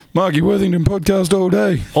Marky Worthington podcast all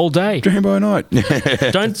day. All day. Dream by night.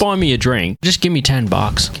 Don't buy me a drink. Just give me $10.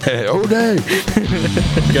 All day.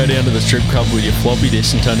 Go down to the strip club with your floppy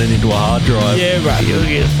disk and turn it into a hard drive. Yeah, right. You'll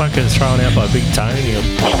get fucking thrown out by Big Tony.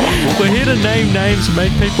 We're here to name names and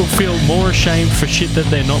make people feel more ashamed for shit that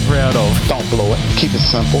they're not proud of. Don't blow it. Keep it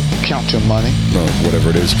simple. Count your money. No, whatever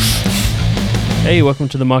it is. Hey, welcome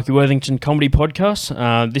to the Marky Worthington Comedy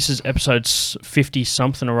Podcast. This is episode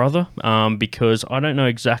 50-something or other, because I don't know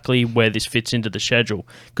exactly where this fits into the schedule.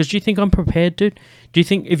 Because do you think I'm prepared, dude? Do you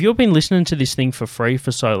think, if you've been listening to this thing for free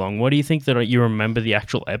for so long, what do you think that you remember the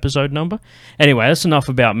actual episode number? Anyway, that's enough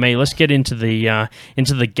about me. Let's get into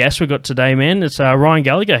the guest we got today, man. It's Ryan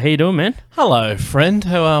Gallagher. How you doing, man? Hello, friend.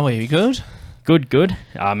 How are we? You good? Good.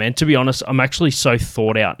 Man, to be honest, I'm actually so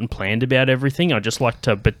thought out and planned about everything. I just like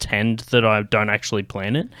to pretend that I don't actually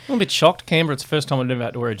plan it. I'm a bit shocked, Canberra. It's the first time I've ever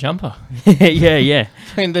had to wear a jumper. Yeah.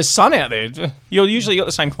 I mean, there's sun out there. You're usually got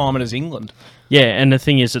the same climate as England. Yeah, and the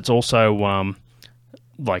thing is, it's also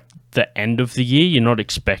like the end of the year. You're not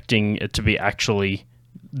expecting it to be actually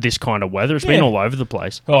this kind of weather. It's been all over the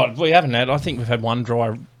place. Oh, we haven't had. I think we've had one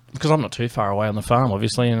dry, because I'm not too far away on the farm,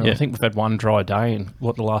 obviously, and I think we've had one dry day in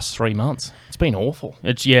the last 3 months. It's been awful.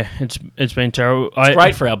 It's been terrible. It's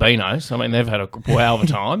great for albinos. I mean, they've had a wow of a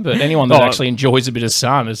time, but anyone that actually enjoys a bit of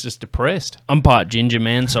sun is just depressed. I'm part ginger,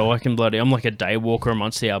 man, so I'm like a day walker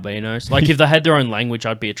amongst the albinos. Like, if they had their own language,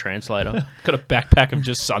 I'd be a translator. Got a backpack of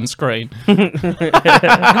just sunscreen.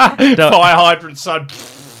 Fire hydrant sun.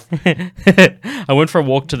 I went for a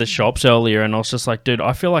walk to the shops earlier, and I was just like, dude,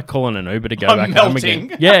 I feel like calling an Uber to go back home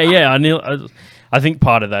again. Yeah. I think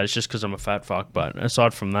part of that is just because I'm a fat fuck, but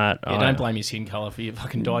aside from that... Yeah, don't blame your skin colour for your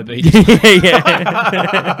fucking diabetes. Why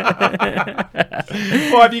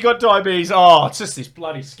have you got diabetes? Oh, it's just this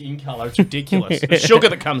bloody skin colour. It's ridiculous. The sugar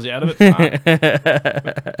that comes out of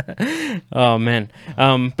it. Oh, man.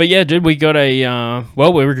 But yeah, dude, we got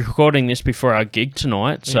we're recording this before our gig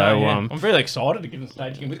tonight, so... I'm really excited to get on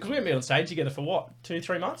stage again, because we haven't been on stage together for what,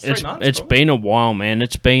 2-3 months? 3 months? It's been a while, man.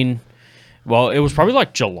 It's been... Well, it was probably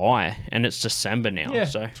like July, and it's December now. Yeah,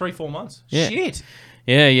 so 3-4 months. Yeah. Shit.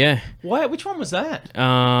 Yeah. Why? Which one was that?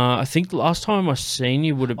 I think the last time I seen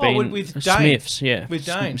you would have been with Dane. Smiths. Yeah, with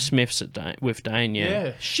Dane. Smiths with Dane.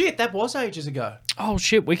 Yeah. Shit, that was ages ago. Oh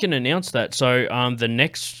shit, we can announce that. So, the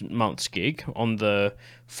next month's gig on the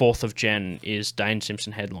 4th of Jan is Dane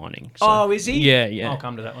Simpson headlining. So, is he? Yeah. I'll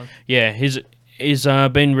come to that one. Yeah, He's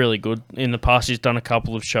been really good. In the past, he's done a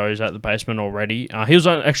couple of shows at the Basement already. He was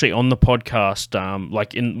actually on the podcast,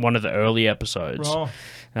 like in one of the early episodes.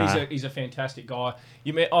 Right. He's a fantastic guy.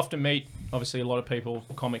 You often meet, obviously, a lot of people,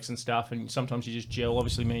 comics and stuff, and sometimes you just gel.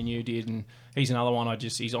 Obviously, me and you did, and he's another one.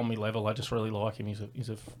 He's on my level. I just really like him. He's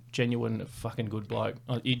a genuine, fucking good bloke.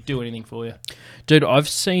 He'd do anything for you, dude. I've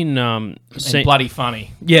seen bloody funny.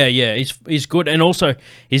 Yeah. He's good, and also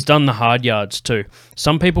he's done the hard yards too.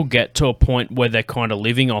 Some people get to a point where they're kind of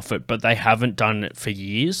living off it, but they haven't done it for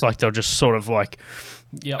years. Like, they'll just sort of like.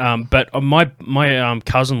 Yeah. But my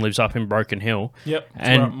cousin lives up in Broken Hill. Yep.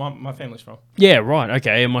 And where my family's from. Yeah, right.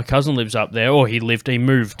 Okay. And my cousin lives up there, or he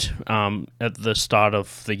moved at the start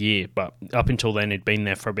of the year, but up until then he'd been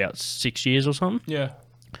there for about 6 years or something. Yeah.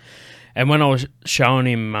 And when I was showing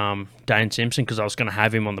him Dane Simpson, because I was going to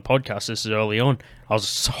have him on the podcast, this is early on, I was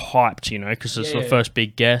so hyped, because it's the first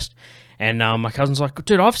big guest. And my cousin's like,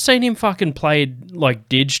 dude, I've seen him fucking play, like,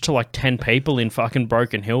 Didge to, like, 10 people in fucking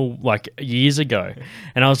Broken Hill, like, years ago.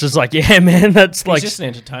 And I was just like, yeah, man, that's like... He's just an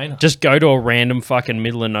entertainer. Just go to a random fucking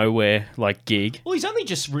middle of nowhere, like, gig. Well, he's only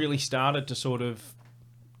just really started to sort of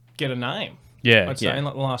get a name. Yeah, I'd say in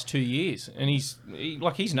like the last 2 years. And he's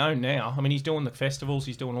known now. I mean, he's doing the festivals,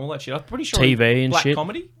 he's doing all that shit. I'm pretty sure... TV and Black shit.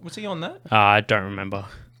 Comedy? Was he on that? I don't remember.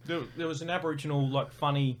 There was an Aboriginal, like,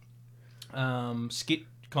 funny skit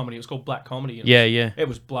comedy. It was called Black Comedy. Yeah. It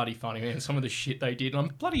was bloody funny, man. Some of the shit they did. And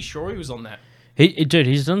I'm bloody sure he was on that. Dude,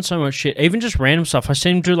 he's done so much shit. Even just random stuff. I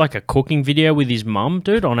seen him do like a cooking video with his mum,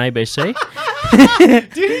 dude, on ABC.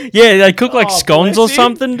 Yeah, they cook like scones or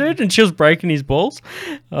something, dude, and she was breaking his balls.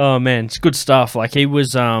 Oh man, it's good stuff. Like, he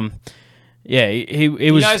was yeah, he was...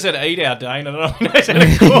 He knows how to eat our Dane. I don't know if he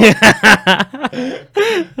knows how to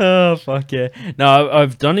cook. Oh, fuck yeah. No,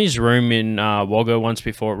 I've done his room in Wagga once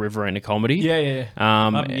before at Riverina Comedy. Yeah. I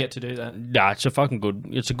haven't yet to do that. Nah, it's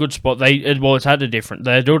a good spot. It's had a different...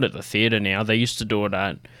 They do it at the theatre now. They used to do it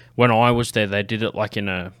at... When I was there, they did it like in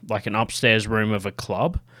an upstairs room of a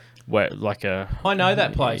club. Where, like a... I know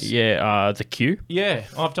that place. Yeah, the Q. Yeah,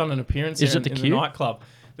 I've done an appearance in the nightclub.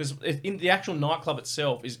 In the actual nightclub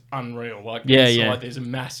itself is unreal. Like, inside there's a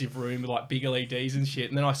massive room with like big LEDs and shit.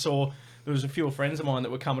 And then I saw there was a few friends of mine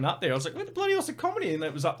that were coming up there. I was like, where the bloody hell's the comedy? And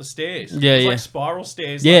it was up the stairs. Yeah, it was yeah. like spiral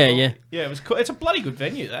stairs. Yeah, like, yeah. Yeah, it was cool. It's a bloody good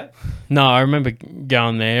venue, that. No, I remember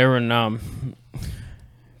going there and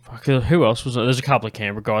fuck, who else was it? There's a couple of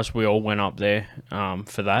Canberra guys. We all went up there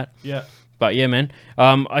for that. Yeah. But yeah, man,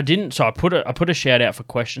 I didn't. So I put a shout out for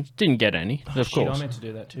questions. Didn't get any, of Shit, course. I meant to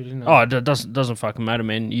do that too, didn't I? Oh, it doesn't fucking matter,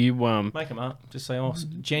 man. You Make them up. Just say, oh,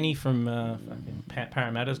 Jenny from fucking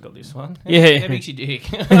Parramatta's got this one. Yeah. How big's your dick?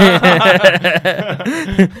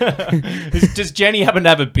 Does Jenny happen to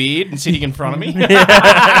have a beard and sitting in front of me?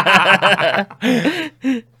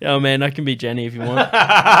 Oh man, I can be Jenny if you want.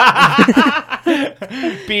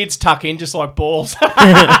 Beards tuck in just like balls.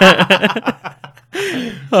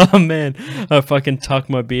 Oh man, I fucking tuck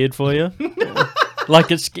my beard for you,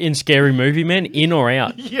 like it's in Scary Movie, man. In or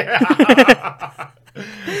out? Yeah.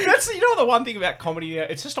 That's the one thing about comedy now.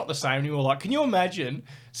 It's just not the same anymore. Like, can you imagine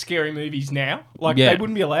Scary Movies now? Like, Yeah. they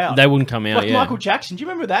wouldn't be allowed. They wouldn't come out. Like Yeah, Michael Jackson. Do you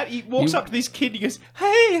remember that? He walks up to this kid and he goes,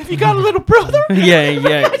 "Hey, have you got a little brother?" yeah.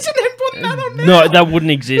 Imagine them putting that on now. No, that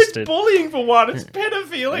wouldn't exist. It's bullying for one. It's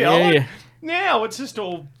pedophilia. Yeah, Like, yeah. Now it's just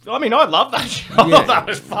all. I mean, I love that shit. I thought that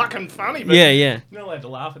was fucking funny. But Yeah. you're not allowed to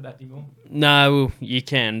laugh at that anymore. No, you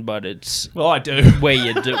can, but it's Well, I do. where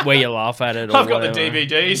you laugh at it. Or I've got whatever. the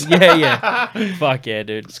DVDs. Yeah. Fuck yeah,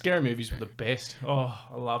 dude. Scary movies were the best. Oh,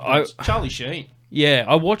 I love I- them. Charlie Sheen. Yeah,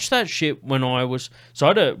 I watched that shit when I was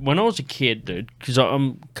when I was a kid, dude. Because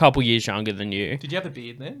I'm a couple years younger than you. Did you have a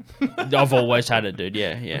beard then? I've always had it, dude.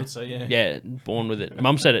 Yeah. So yeah. Yeah, born with it.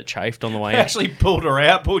 Mum said it chafed on the way I out. actually pulled you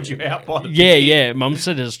out by the Yeah, beard. yeah. Mum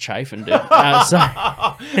said it was chafing, dude. So,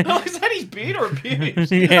 Oh, is that his beard or a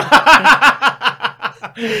pubes?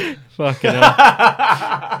 fucking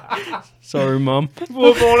hell. Sorry, Mum. we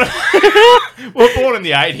were born in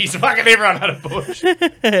the 80s. Fucking everyone had a bush.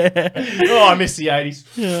 Oh, I miss the 80s.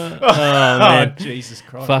 Oh, man. Jesus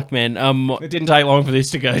Christ. Fuck, man. It didn't take long for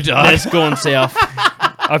this to go dark. That's gone south.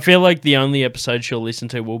 I feel like the only episode she'll listen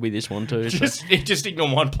to will be this one, too. So. Just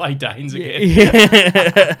ignore one, play Danes again.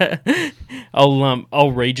 Yeah.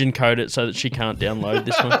 I'll region code it so that she can't download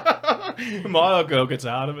this one. My old girl gets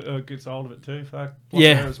hold of it too. Fuck.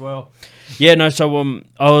 Yeah. Her as well. Yeah, no. So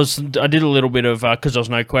I did a little bit of because there was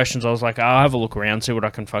no questions. I was like, I'll have a look around, see what I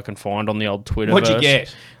can fucking find on the old Twitter. What'd you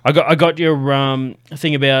get? I got your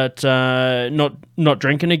thing about not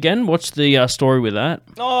drinking again. What's the story with that?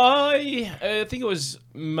 I think it was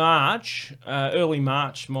March, early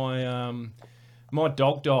March. My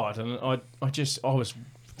dog died, and I was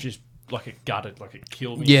just like it gutted, like it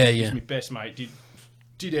killed me. Yeah, It yeah. was my best mate.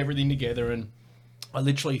 Did everything together, and I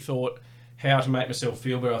literally thought how to make myself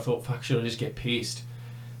feel better. I thought, fuck, should I just get pissed?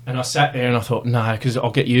 And I sat there and I thought, no, because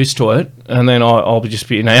I'll get used to it, and then I'll just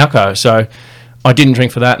be an alco. So I didn't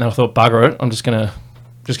drink for that, and I thought, bugger it, I'm just gonna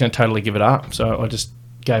totally give it up. So I just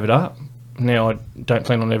gave it up. Now I don't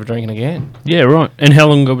plan on ever drinking again. Yeah, right. And how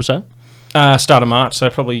long ago was that? Start of March, so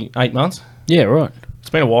probably 8 months. Yeah, right. It's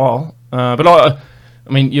been a while, but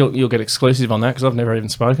I mean, you'll get exclusive on that because I've never even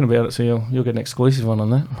spoken about it, so you'll get an exclusive one on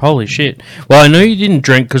that. Holy shit. Well, I know you didn't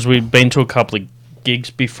drink because we've been to a couple of gigs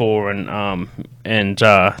before, and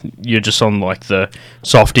you're just on like the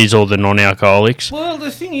softies or the non-alcoholics. Well,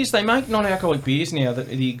 the thing is, they make non-alcoholic beers now that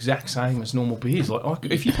are the exact same as normal beers. Like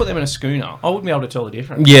if you put them in a schooner, I wouldn't be able to tell the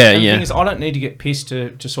difference. Yeah, and yeah. The thing is, I don't need to get pissed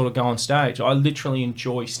to sort of go on stage. I literally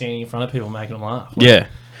enjoy standing in front of people and making them laugh. Yeah.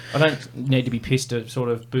 I don't need to be pissed to sort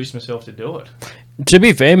of boost myself to do it. To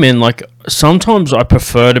be fair, man, like, sometimes I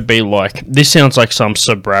prefer to be like, this sounds like some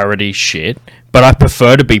sobriety shit, but I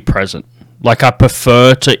prefer to be present. Like, I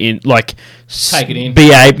prefer to, Take it in.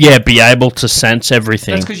 Be able to sense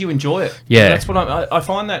everything. That's because you enjoy it. Yeah. That's what I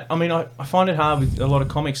find that, I mean, I find it hard with a lot of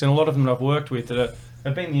comics, and a lot of them that I've worked with that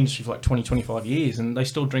have been in the industry for like 20, 25 years, and they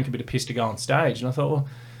still drink a bit of piss to go on stage. And I thought,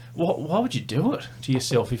 well, why would you do it to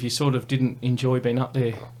yourself if you sort of didn't enjoy being up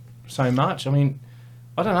there so much? I mean,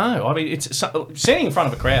 I don't know. I mean, it's standing in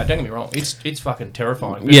front of a crowd. Don't get me wrong. It's fucking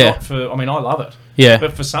terrifying. But Yeah. I mean, I love it. Yeah.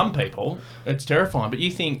 But for some people, it's terrifying. But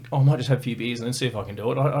you think, I might just have a few beers and then see if I can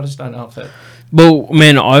do it. I just don't know if that. Well,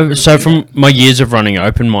 man, so from my years of running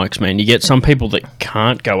open mics, man, you get some people that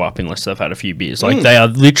can't go up unless they've had a few beers. Like, they are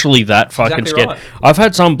literally that fucking Exactly scared. right. I've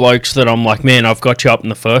had some blokes that I'm like, man, I've got you up in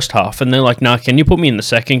the first half. And they're like, nah, can you put me in the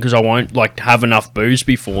second? Because I won't, like, have enough booze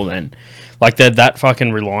before then. Like, they're that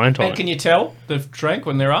fucking reliant on And it. can you tell they've drank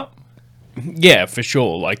when they're up? Yeah, for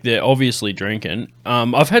sure. Like, they're obviously drinking.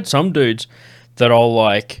 I've had some dudes that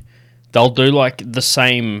they'll do, like, the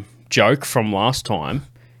same joke from last time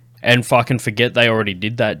and fucking forget they already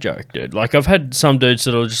did that joke, dude. Like, I've had some dudes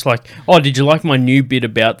that are just like, oh, did you like my new bit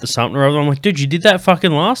about the something or other? I'm like, dude, you did that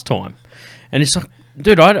fucking last time. And it's like,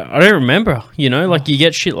 Dude, I don't remember. You know, like you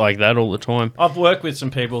get shit like that all the time. I've worked with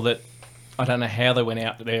some people that I don't know how they went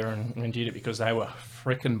out there and did it because they were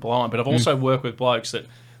freaking blind. But I've also worked with blokes that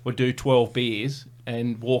would do 12 beers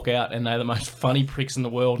and walk out and they're the most funny pricks in the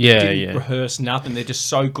world. Yeah, Didn't yeah. rehearse nothing. They're just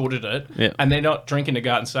so good at it. Yeah. And they're not drinking to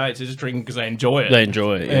go out and say it. They're just drinking because they enjoy it. They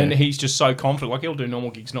enjoy it, yeah. And he's just so confident. Like, he'll do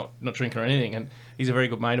normal gigs, not drinking or anything. And he's a very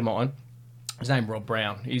good mate of mine. His name's Rob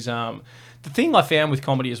Brown. He's the thing I found with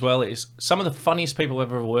comedy as well is some of the funniest people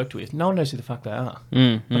I've ever worked with, no one knows who the fuck they are.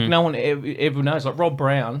 Like, no one ever knows. Like, Rob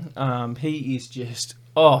Brown, he is just...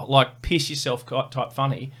 like piss yourself type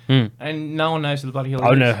funny, and no one knows who the bloody hell he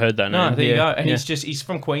is. I've never heard that name. No, there you Yeah, go. And yeah. he's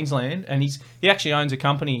from Queensland, and he actually owns a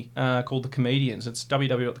company called The Comedians. It's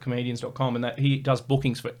www.thecomedians.com, and that he does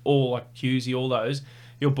bookings for all, like Husey, all those.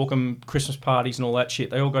 He'll book them Christmas parties and all that shit.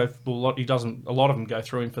 They all go. A lot of them go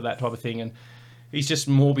through him for that type of thing, and he's just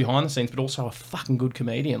more behind the scenes, but also a fucking good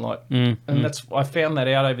comedian. Like, and that's I found that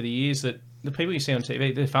out over the years that the people you see on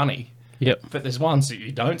TV, they're funny. Yep. But there's ones that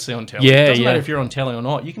you don't see on telly. Yeah, It doesn't yeah. matter if you're on telly or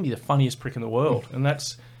not. You can be the funniest prick in the world, and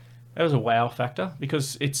that was a wow factor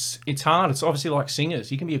because it's hard. It's obviously like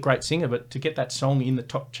singers. You can be a great singer, but to get that song in the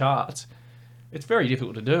top charts, it's very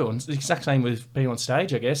difficult to do. And it's the exact same with being on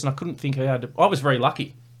stage, I guess. And I couldn't think how to. I was very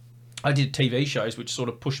lucky. I did TV shows which sort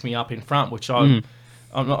of pushed me up in front, which I'm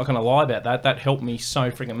not going to lie about that. That helped me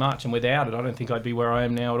so freaking much, and without it, I don't think I'd be where I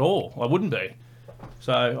am now at all. I wouldn't be.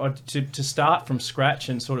 So to start from scratch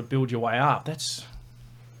and sort of build your way up, that's...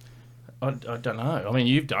 I don't know. I mean,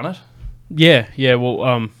 you've done it. Yeah.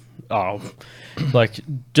 Well, like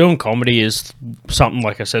doing comedy is something,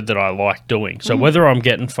 like I said, that I like doing. So whether I'm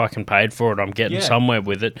getting fucking paid for it, I'm getting somewhere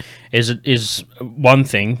with it, is one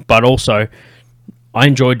thing. But also, I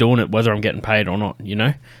enjoy doing it whether I'm getting paid or not. You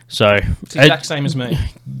know, so It's the exact same as me.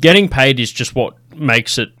 getting paid is just what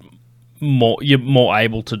makes it you're more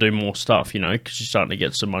able to do more stuff, you know, because you're starting to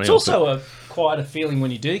get some money. It's also quite a feeling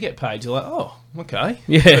when you do get paid. You're like, oh, okay.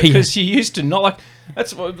 Yeah, Because you used to not like...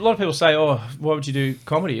 That's what a lot of people say, oh, why would you do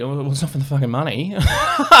comedy? Oh, well, it's not for the fucking money.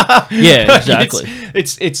 Yeah, exactly.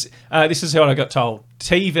 It's this is how I got told.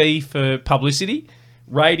 TV for publicity,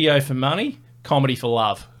 radio for money, comedy for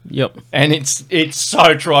love. Yep. And it's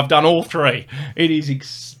so true. I've done all three. It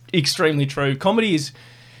is extremely true. Comedy is...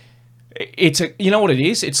 you know what it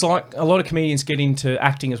is? It's like a lot of comedians get into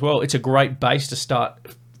acting as well. It's a great base to start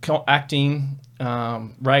acting,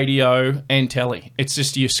 radio, and telly. It's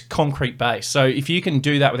just your concrete base. So if you can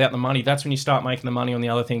do that without the money, that's when you start making the money on the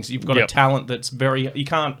other things. You've got a talent that's you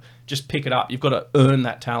can't just pick it up. You've got to earn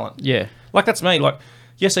that talent. Yeah. Like that's me. Like,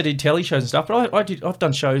 yes, I did telly shows and stuff, but I've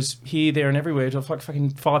done shows here, there, and everywhere to like fucking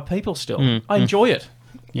 5 people still. I enjoy it.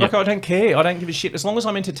 Like, I don't care. I don't give a shit. As long as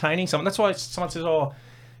I'm entertaining someone. That's why someone says, oh,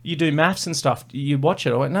 you do maths and stuff, you watch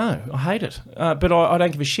it. I went, no, I hate it. But I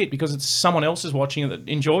don't give a shit because it's someone else is watching it that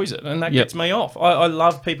enjoys it, and that gets me off. I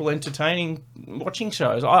love people entertaining, watching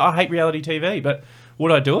shows. I hate reality TV, but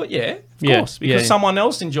would I do it? Yeah, of course. Because someone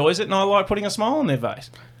else enjoys it, and I like putting a smile on their face.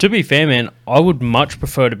 To be fair, man, I would much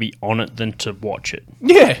prefer to be on it than to watch it.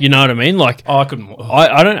 Yeah. You know what I mean? Like, I couldn't...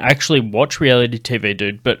 I don't actually watch reality TV,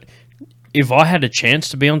 dude, but... if I had a chance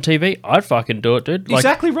to be on TV, I'd fucking do it, dude. Like,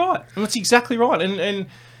 exactly right. That's exactly right. And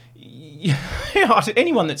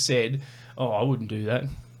anyone that said, "Oh, I wouldn't do that,"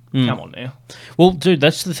 come on now. well, dude,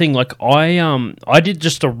 that's the thing. Like, I did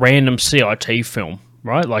just a random CIT film,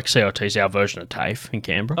 right? Like, CIT's our version of TAFE in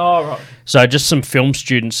Canberra. Oh, right. So just some film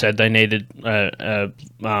students said they needed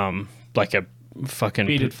like a fucking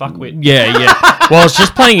Bearded fuckwit. Yeah. Well,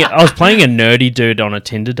 I was playing a nerdy dude on a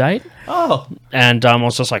Tinder date. Oh, And I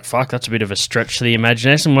was just like, fuck, that's a bit of a stretch to the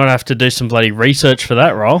imagination. I'm going to have to do some bloody research for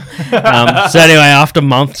that role. So anyway, after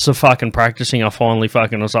months of fucking practicing, I finally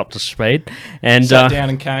fucking was up to speed. And sat down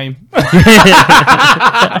and came.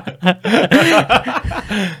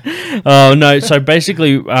 oh, no. So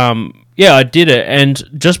basically, yeah, I did it. And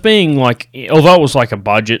just being like, although it was like a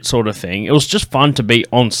budget sort of thing, it was just fun to be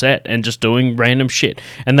on set and just doing random shit.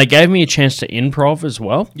 And they gave me a chance to improv as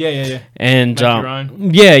well. Yeah. And Make your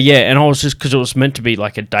own. Yeah, and I was just because it was meant to be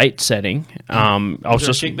like a date setting. I was there a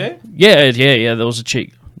just chick there? Yeah. There was a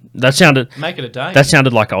chick. That sounded Make it a day. That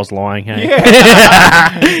sounded like I was lying. Hey?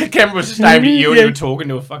 The camera was just aimed at you and you were talking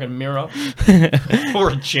to a fucking mirror or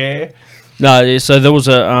a chair. No, so there was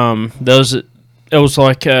it was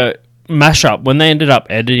like a mashup. When they ended up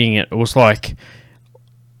editing it, it was like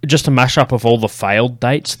just a mashup of all the failed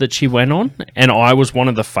dates that she went on, and I was one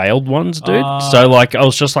of the failed ones, dude. So like I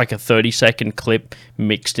was just like a 30-second clip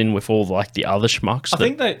mixed in with all like the other schmucks. I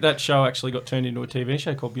think that show actually got turned into a TV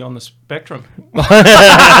show called Beyond the Spectrum.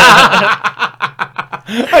 I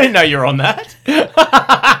didn't know you were on that.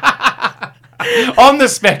 On the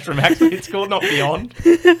spectrum, actually, it's called, not beyond.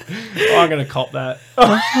 I'm going to cop that.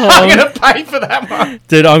 I'm going to pay for that one.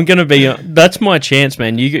 Dude, I'm gonna be. That's my chance,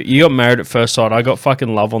 man. You got married at first sight. I got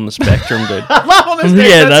fucking love on the spectrum, dude. Love on the spectrum,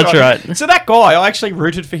 Yeah, that's right. So that guy, I actually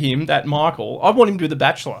rooted for him, that Michael. I want him to do The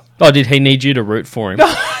Bachelor. Oh, did he need you to root for him?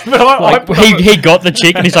 But He got the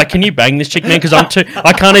chick and he's like, "Can you bang this chick, man? Because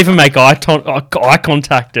I can't even make eye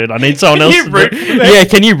contact, dude. I need someone else you to root do." for me? Yeah,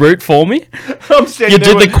 can you root for me? I'm standing You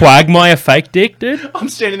there did the with, Quagmire fake dick, dude. I'm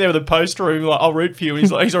standing there with a poster room, like, I'll root for you. And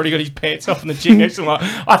he's already got his pants off, and the chick next to him, like,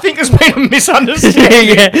 I think there's been a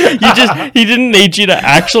misunderstanding. Yeah, he didn't need you to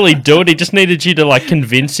actually do it. He just needed you to like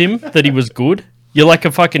convince him that he was good. You're like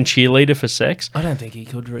a fucking cheerleader for sex. I don't think he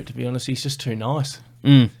could root, to be honest. He's just too nice.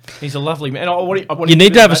 Mm. He's a lovely man. I want You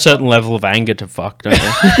need to have a certain level of anger to fuck, don't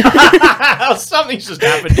you? Something's just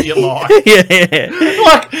happened to your life. Yeah.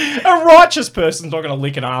 Like, a righteous person's not going to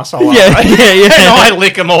lick an arsehole. Yeah, are they? yeah. And I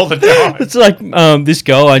lick them all the time. It's like this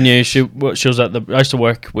girl I knew. She was at the. I used to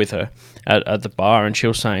work with her at the bar, and she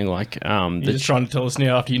was saying like You're just trying to tell us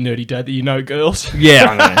now after your nerdy dad that you know girls. yeah.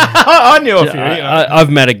 I know. I knew a few. I've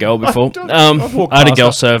met a girl before. I've walked I had a past girl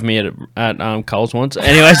her. serve me at Coles once.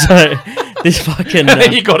 Anyway, so this fucking.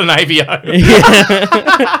 You got an AVO. Yeah.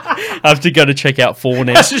 I have to go to check out 4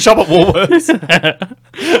 now. That's to shop at Woolworths.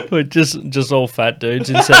 We're just all fat dudes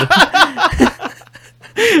instead of.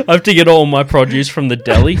 I have to get all my produce from the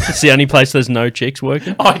deli. It's the only place there's no chicks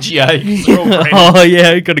working. IGA. They're all great. Oh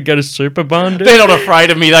yeah, got to go to Super Barn, dude. They're not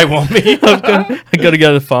afraid of me. They want me. I got to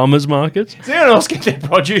go to the farmers markets. Does anyone else get their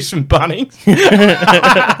produce from Bunnings?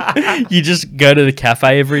 You just go to the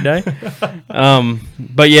cafe every day.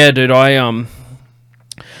 But yeah, dude, I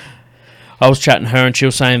was chatting to her and she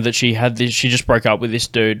was saying that she just broke up with this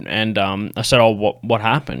dude, and I said, "Oh, what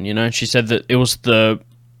happened?" You know, and she said that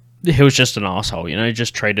he was just an asshole, you know, he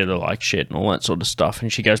just treated her like shit and all that sort of stuff.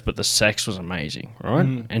 And she goes, "But the sex was amazing, right?"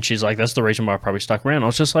 And she's like, "That's the reason why I probably stuck around." I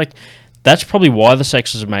was just like, that's probably why the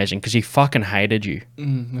sex was amazing, because he fucking hated you.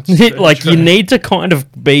 Like, true. you need to kind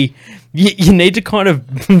of be, you need to kind of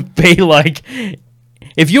be like,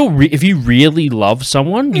 if you really love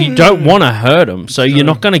someone, you don't want to hurt them, so you're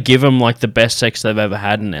not going to give them like the best sex they've ever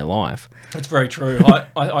had in their life. That's very true.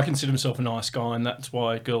 I consider myself a nice guy, and that's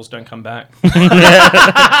why girls don't come back.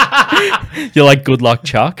 You're like, good luck,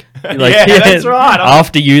 Chuck. You're like, Yeah, that's right.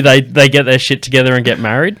 After you, they get their shit together and get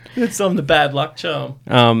married. I'm the bad luck charm.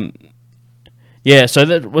 Yeah.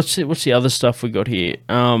 So what's the other stuff we got here?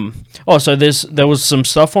 So there was some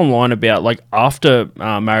stuff online about like after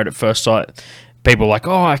Married at First Sight. People were like,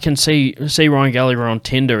 "Oh, I can see Ryan Gallagher on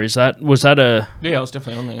Tinder." Was that a Yeah, I was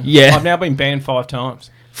definitely on there. Yeah. I've now been banned 5 times.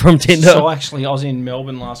 from Tinder? So actually, I was in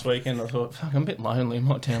Melbourne last weekend. I thought, fuck, I'm a bit lonely. I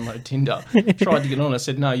might download Tinder. Tried to get on. I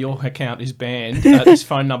said, no, your account is banned. This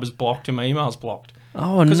phone number's blocked and my email's blocked.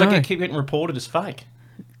 Oh Because no! I keep getting reported as fake.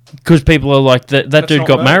 Because people are like, that That's dude not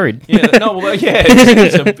got me. married. Yeah, no, well, yeah,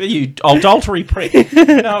 it's you adultery prick.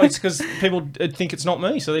 No, it's because people think it's not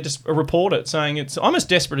me, so they just report it, saying I'm as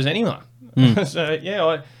desperate as anyone. So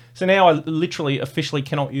yeah, so now I literally officially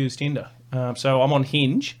cannot use Tinder. So I'm on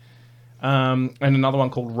Hinge, and another one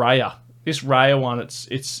called Raya. This Raya one,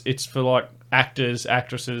 it's for like actors,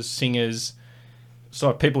 actresses, singers,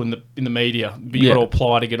 so people in the media. But you got to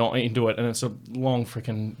apply to get into it, and it's a long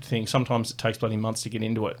freaking thing. Sometimes it takes bloody months to get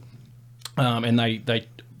into it, and they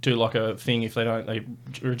do like a thing. If they don't, they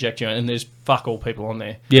reject you. And there's fuck all people on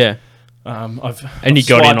there. Yeah. I've you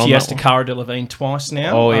got in on yes that to Cara Delevingne twice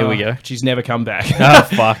now. Oh, here we go. She's never come back. Oh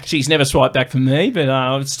fuck. She's never swiped back for me,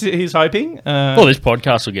 but he's hoping. Well, this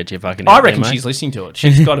podcast will get you fucking. I out reckon there, mate. she's listening to it.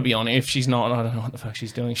 She's got to be on it. If she's not, I don't know what the fuck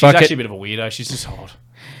she's doing. She's Fuck actually it. a bit of a weirdo. She's just hot.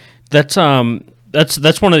 That's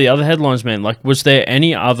one of the other headlines, man. Like, was there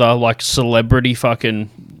any other like celebrity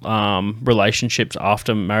fucking relationships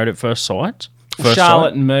after Married at First Sight?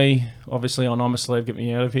 Charlotte and me, obviously on I'm a Celeb, Get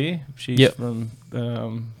Me Out of Here. She's Yep. from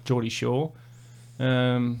Geordie Shore. Had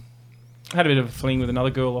a bit of a fling with another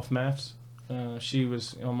girl off maths. She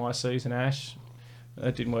was on my season, Ash.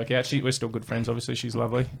 It didn't work out. We're still good friends, obviously. She's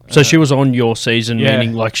lovely. So she was on your season, yeah.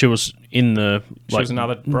 meaning like she was in the. She like, was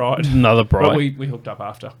another bride. Another bride. But we hooked up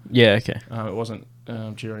after. Yeah. Okay. It wasn't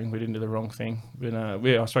during. We didn't do the wrong thing. But,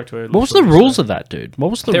 I spoke to her. What was the rules of that, dude? What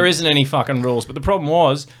was the? There isn't any fucking rules. But the problem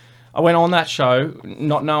was, I went on that show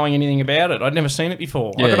not knowing anything about it. I'd never seen it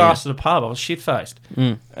before. I got asked at a pub. I was shit-faced.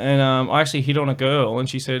 And I actually hit on a girl, and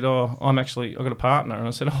she said, oh, I've got a partner. And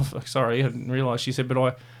I said, oh, fuck, sorry, I didn't realise. She said,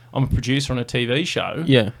 but I'm a producer on a TV show.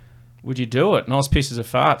 Yeah. would you do it? And I was pissed as a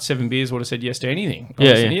fart. 7 beers would have said yes to anything. I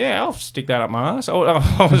Yeah, said, yeah. I'll stick that up my ass. I would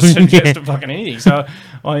have said yes to fucking anything. So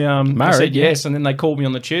I Married, said yeah. yes, and then they called me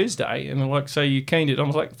on the Tuesday, and they're like, so you keen to? I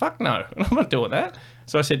was like, fuck no, I'm not doing that.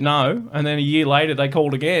 So I said no, and then a year later they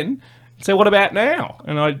called again. So what about now?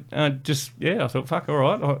 And I thought, fuck, all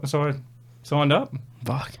right. So I signed up.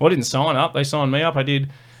 Fuck. Well, I didn't sign up. They signed me up. I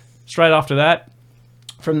did straight after that.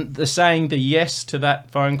 From saying the yes to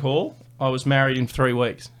that phone call, I was married in 3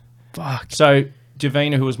 weeks. Fuck. So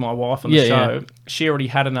Davina, who was my wife on the Yeah, show, yeah. she already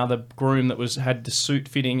had another groom that had the suit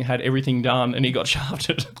fitting, had everything done, and he got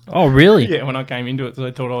shafted. Oh, really? Yeah, when I came into it, so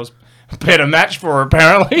they thought I was a better match for her,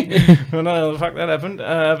 apparently. I don't know how the fuck that happened.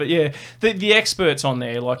 But yeah, the experts on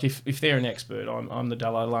there, like if they're an expert, I'm the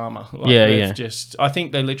Dalai Lama. Like, Yeah, they've yeah. Just, I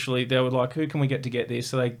think they were like, who can we get to get this?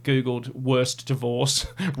 So they Googled worst divorce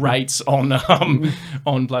rates on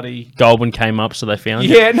bloody... Goldman came up, so they found it.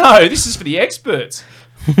 Yeah, no, this is for the experts.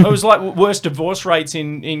 It was like worst divorce rates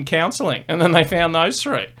in counselling, and then they found those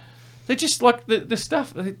 3. They're just like the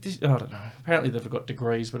stuff. I don't know. Apparently they've got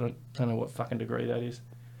degrees, but I don't know what fucking degree that is.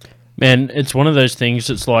 Man, it's one of those things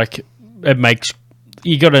that's like, it makes,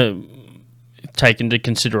 you got to take into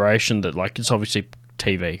consideration that, like, it's obviously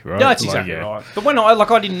TV, right? No, that's Like, exactly yeah. right. But when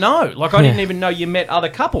I didn't know. Like, I didn't even know you met other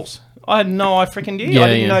couples. I had no freaking idea. Yeah, I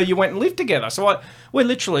didn't yeah. know you went and lived together. So we're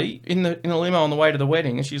literally in the limo on the way to the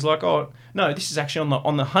wedding, and she's like, "Oh no, this is actually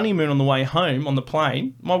on the honeymoon on the way home on the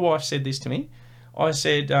plane." My wife said this to me. I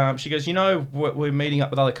said, she goes, we're meeting up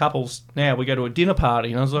with other couples now. We go to a dinner party,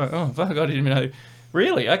 and I was like, oh fuck, I didn't even know.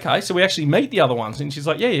 Really? Okay, so we actually meet the other ones, and she's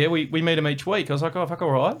like, yeah, we meet them each week. I was like, oh fuck, all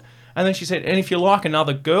right. And then she said, and if you like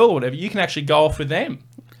another girl or whatever, you can actually go off with them.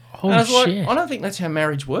 Oh, And I was shit. like, I don't think that's how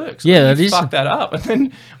marriage works. Yeah, Like, that you is- fucked that up. And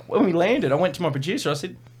then when we landed, I went to my producer. I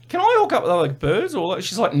said, can I hook up with other birds? Or like,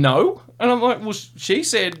 she's like, no. And I'm like, well, she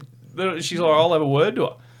said that. She's like, I'll have a word to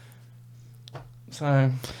her.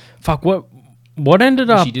 So Fuck, what ended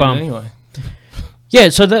up... she did it anyway. Yeah,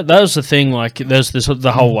 so that was the thing, like, there's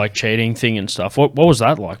the whole, like, cheating thing and stuff. What was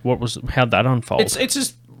that like? How'd that unfold? It's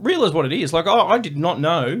as real as what it is. Like, I did not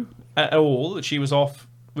know at all that she was off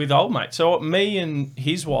with old mate. So me and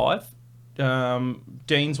his wife,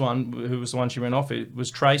 Dean's one, who was the one she went off with, was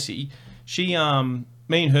Tracy. She, me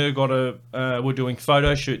and her were doing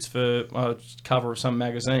photo shoots for a cover of some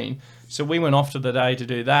magazine. So we went off to the day to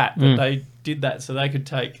do that. But they did that so they could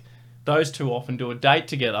take those two off and do a date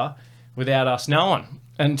together without us knowing.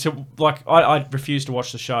 And to like, I refused to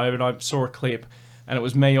watch the show, but I saw a clip, and it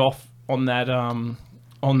was me off on that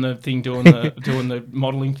on the thing doing the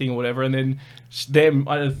modelling thing or whatever, and then them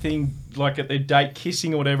at a thing like at their date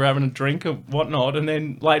kissing or whatever, having a drink or whatnot, and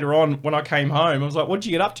then later on when I came home, I was like, "What'd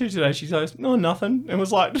you get up to today?" She goes, "No, nothing," and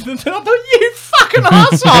was like, "I thought you fucking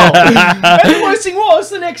asshole." And the worst thing was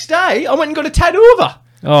the next day I went and got a tattoo of her.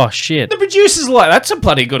 oh, shit. The producer's like, that's a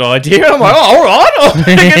bloody good idea. And I'm like, oh, all right, I'll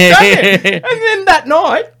get that. And then that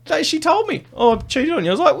night, she told me, oh, I cheated on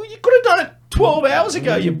you. I was like, well, you could have done it 12 hours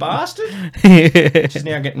ago, you bastard. She's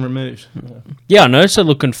now getting removed. Yeah, I noticed they're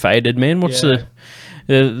looking faded, man. What's Yeah.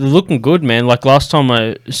 they're looking good, man. Like, last time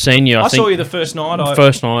I seen you, I think... saw you the first night.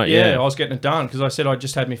 First night, yeah. I was getting it done because I said I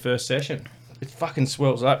just had my first session. It fucking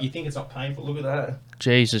swells up. You think it's not painful. Look at that.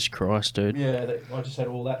 Jesus Christ, dude. Yeah, I just had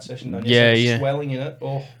all that session done. Yeah, It's yeah. swelling in it.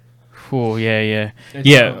 Oh, Oh, yeah. it's,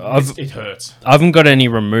 Yeah, it hurts. I haven't got any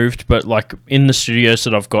removed, but, like, in the studios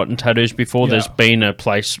that I've gotten tattoos before, Yeah. there's been a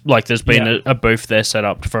place... Like, there's been Yeah. a booth there set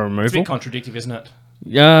up for It's a removal. bit contradictory, isn't it?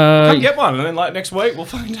 Yeah. Come get one, and then like next week we'll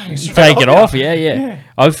fucking take it straight Take it off, ya. yeah.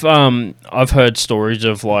 I've heard stories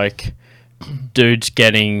of like dudes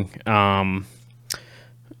getting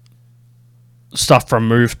stuff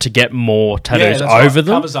removed to get more tattoos that's right. over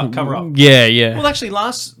them. Covers up, cover up. Yeah. Well, actually, I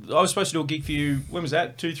was supposed to do a gig for you. When was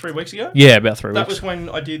that? 2-3 weeks ago. Yeah, about 3 That weeks. was when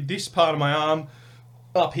I did this part of my arm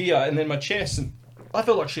up here, and then my chest, and I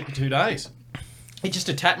felt like shit for 2 days. It just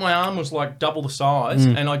attacked my arm, was like double the size,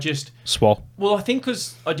 and I just. Swole. Well, I think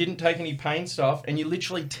because I didn't take any pain stuff, and you're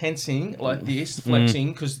literally tensing like this,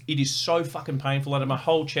 flexing, because it is so fucking painful. I had my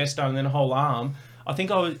whole chest done and then a whole arm. I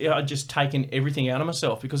think I'd just taken everything out of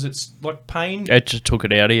myself because it's like pain. It just took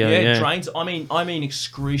it out of you. Yeah, Yeah, it drains. I mean,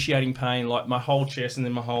 excruciating pain, like my whole chest and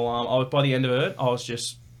then my whole arm. By the end of it, I was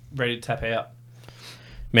just ready to tap out.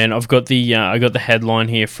 Man, I've got the headline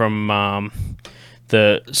here from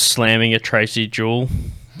the slamming of Tracy Jewell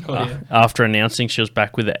Oh, yeah. after announcing she was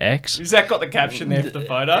back with the ex. Has that got the caption there for the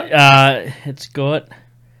photo? It's got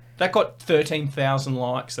That got 13,000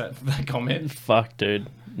 likes. That comment. fuck, dude.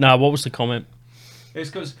 No, what was the comment? It's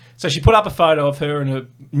because so she put up a photo of her and her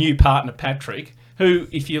new partner Patrick. who,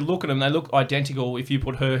 if you look at them, they look identical if you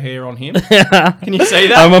put her hair on him. Can you see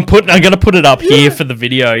that? I'm going to put it up here for the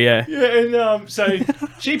video, yeah. Yeah, and so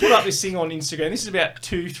she put up this thing on Instagram. This is about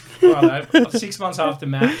 6 months after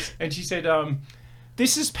Max. And she said,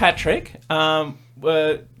 this is Patrick.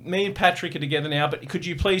 Me and Patrick are together now, but could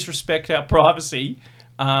you please respect our privacy?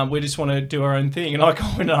 We just want to do our own thing. And I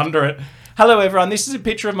commented under it, hello, everyone. This is a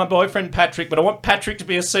picture of my boyfriend, Patrick, but I want Patrick to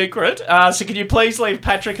be a secret. So can you please leave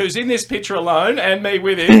Patrick, who's in this picture, alone, and me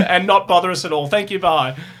with him, and not bother us at all? Thank you,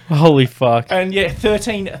 bye. Holy fuck. And yeah,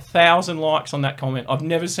 13,000 likes on that comment. I've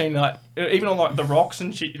never seen that. Even on like The Rocks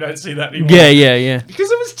and shit, you don't see that anymore. Yeah.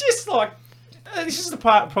 Because it was just like, this is the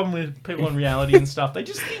problem with people in reality and stuff. They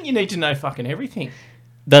just think you need to know fucking everything.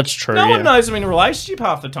 That's true, No yeah. one knows I'm in a relationship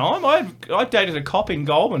half the time. I dated a cop in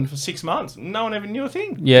Goulburn for 6 months. No one ever knew a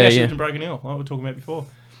thing. Yeah, She yeah. lived in Broken Hill, like we were talking about before.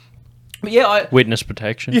 But yeah, Witness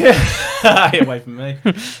protection. yeah, away from me.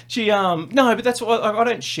 She, no, but that's what I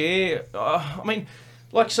don't share. I mean,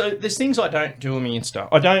 like, so there's things I don't do on my Insta.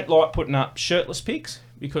 I don't like putting up shirtless pics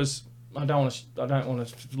because I don't want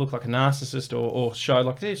to look like a narcissist or show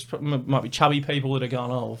like this. Might be chubby people that are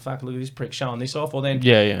going, oh, well, fuck, look at this prick showing this off. Or then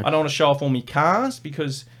Yeah. I don't want to show off all my cars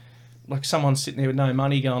because like someone's sitting there with no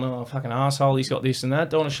money going, oh, fucking asshole, he's got this and that.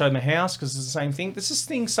 Don't want to show my house because it's the same thing. There's just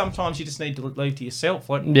things sometimes you just need to leave to yourself.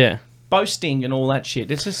 Like Yeah. boasting and all that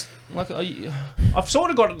shit. It's just like I've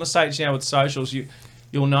sort of got to the stage now with socials.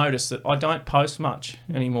 You'll notice that I don't post much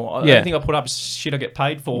anymore. Yeah. I think I put up shit I get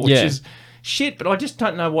paid for, which Yeah. is shit. But I just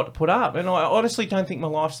don't know what to put up, and I honestly don't think my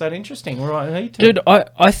life's that interesting. Where I need to. Dude,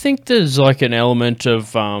 I think there's like an element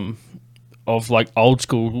of like old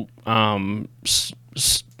school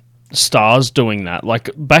stars doing that. Like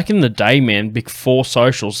back in the day, man, before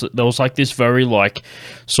socials, there was like this very like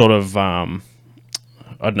sort of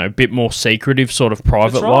I don't know, bit more secretive sort of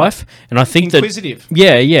private That's right. life, and I think Inquisitive. that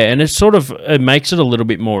and it makes it a little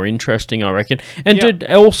bit more interesting, I reckon. And Yeah. dude,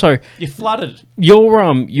 also You're flooded.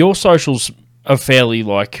 your socials are fairly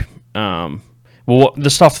like well, the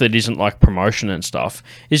stuff that isn't like promotion and stuff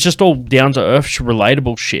is just all down to earth,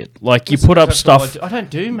 relatable shit. Like you put up That's all stuff. I don't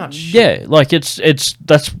do much. Yeah, like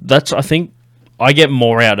that's I think I get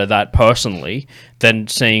more out of that personally than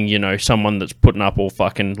seeing, you know, someone that's putting up all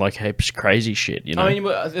fucking like heaps of crazy shit, you know. I mean,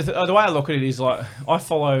 the way I look at it is like I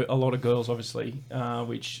follow a lot of girls, obviously,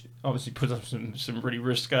 which obviously puts up some pretty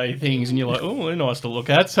risque things, and you're like, oh, they're nice to look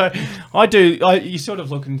at. So I do. You sort of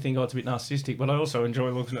look and think, oh, it's a bit narcissistic, but I also enjoy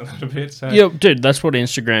looking at it a bit. So Yeah, dude, that's what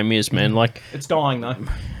Instagram is, man. Like, it's dying though.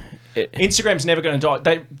 Instagram's never going to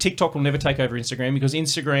die. TikTok will never take over Instagram because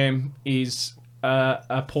Instagram is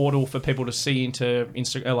a portal for people to see into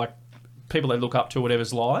like people they look up to,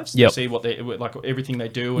 whatever's lives. Yep. They see what they like, everything they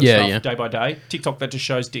do and Yeah, stuff yeah. day by day. TikTok, that just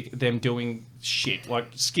shows them doing shit like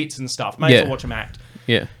skits and stuff. May as Yeah. well watch them act.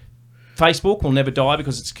 yeah, Facebook will never die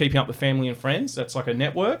because it's keeping up with family and friends. That's like a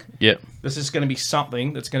network. yeah, This is going to be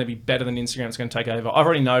something that's going to be better than Instagram. It's going to take over. I've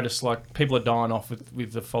already noticed like people are dying off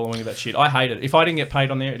with the following of that shit. I hate it. If I didn't get paid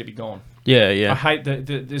on there, it'd be gone. yeah, I yeah. hate that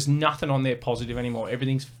there's nothing on there positive anymore.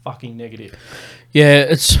 Everything's fucking negative. Yeah,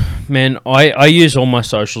 it's man. I use all my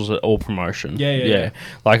socials at all promotion. Yeah.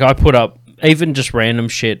 Like I put up even just random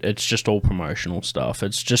shit. It's just all promotional stuff.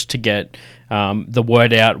 It's just to get the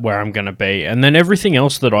word out where I'm going to be, and then everything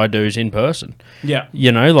else that I do is in person. Yeah.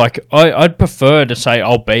 You know, like I'd prefer to say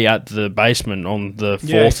I'll be at the basement on the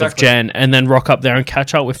 4th of Jan, and then rock up there and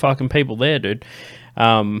catch up with fucking people there, dude.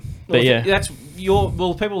 But yeah, that's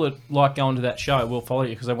people that like going to that show will follow you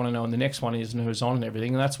because they want to know when the next one is and who's on and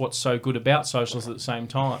everything. And that's what's so good about socials at the same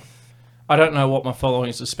time. I don't know what my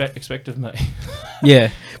followings expect of me.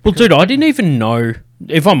 yeah. Well, dude, I didn't even know.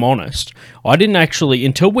 If I'm honest, I didn't actually,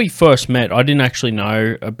 until we first met, I didn't actually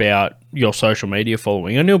know about your social media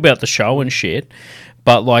following. I knew about the show and shit,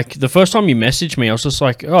 but like the first time you messaged me, I was just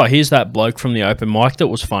like, oh, here's that bloke from the open mic that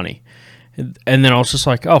was funny. And then I was just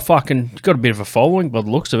like, oh, fucking, got a bit of a following by the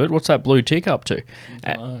looks of it. What's that blue tick up to?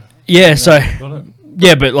 Yeah, so... Got it.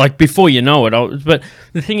 Yeah, but like before you know it, but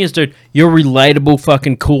the thing is, dude, you're a relatable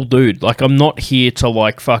fucking cool dude. Like I'm not here to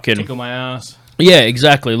like fucking Tickle my ass. yeah,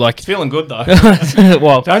 exactly. Like Feeling good though.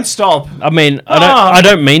 well, Don't stop. I mean, I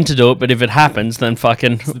don't mean to do it, but if it happens, then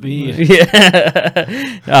fucking The beard.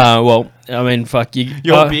 yeah. Well, I mean, fuck you.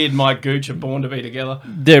 Your beard, my gooch are born to be together.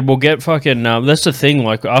 Dude, we'll get fucking. That's the thing.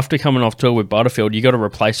 Like after coming off tour with Butterfield, you got to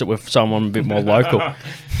replace it with someone a bit more local.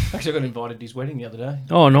 Actually, I got invited to his wedding the other day.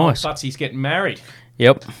 Oh, nice. Butsy's getting married.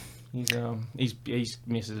 Yep. His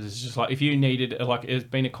missus is just like, if you needed, like, it's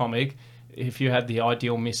been a comic, if you had the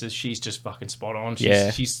ideal missus, she's just fucking spot on.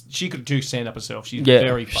 She could do stand up herself. She's Yeah.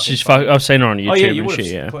 very fucking She's funny. I've seen her on YouTube Oh yeah, you and would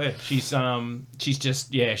shit. have. Yeah. She's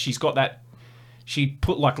just she's got that. she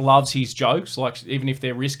loves his jokes, like even if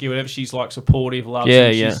they're risky or whatever. She's like supportive, loves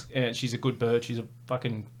Yeah, him. She's a good bird. She's a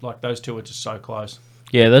fucking like those two are just so close.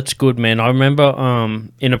 Yeah, that's good, man. I remember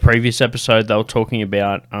in a previous episode they were talking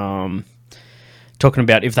about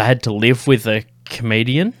if they had to live with a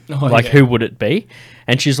comedian, who would it be?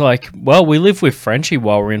 And she's like, well, we live with Frenchie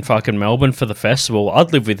while we're in fucking Melbourne for the festival.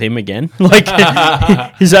 I'd live with him again. Like,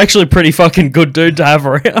 he's actually a pretty fucking good dude to have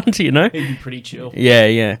around, you know? He'd be pretty chill.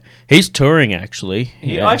 Yeah. He's touring, actually.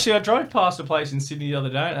 Actually, I drove past a place in Sydney the other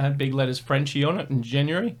day and it had big letters Frenchie on it in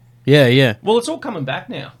January. Yeah. Well, it's all coming back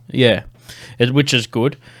now. Yeah, which is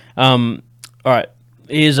good. All right,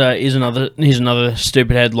 here's another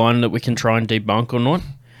stupid headline that we can try and debunk or not.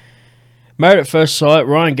 Married at First Sight,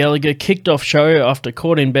 Ryan Gallagher kicked off show after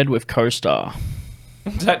caught in bed with co-star.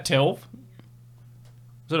 Is that Telv?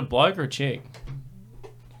 Is it a bloke or a chick?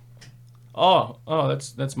 Oh,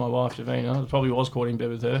 that's my wife, Davina. I probably was caught in bed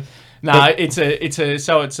with her. No, it's a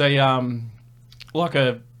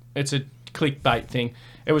clickbait thing.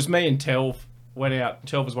 It was me and Telv went out.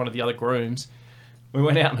 Telv was one of the other grooms. We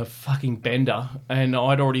went out in a fucking bender, and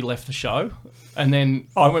I'd already left the show. And then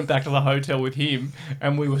I went back to the hotel with him,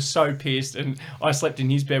 and we were so pissed. And I slept in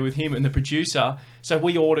his bed with him and the producer. So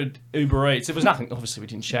we ordered Uber Eats. There was nothing. Obviously, we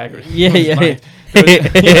didn't shag her. Yeah. So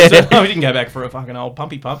we didn't go back for a fucking old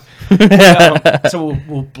pumpy pump. So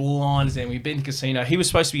we're blind as then. We've been to casino. He was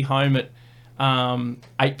supposed to be home at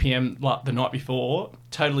 8 p.m. like the night before.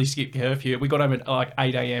 Totally skipped curfew. We got home at like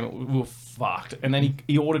 8 a.m. We were fucked. And then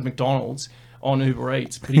he ordered McDonald's on Uber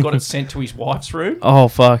Eats, but he got it sent to his wife's room. Oh,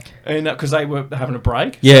 fuck. And because they were having a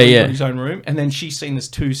break. Yeah. He got his own room. And then she's seen this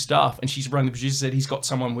two stuff, and she's rung the producer, said he's got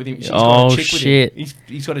someone with him. She's got a chick shit. with him.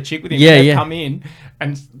 He's got a chick with him. Yeah, and they've come in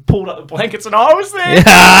and pulled up the blankets, and I was there.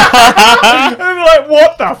 And I'm like,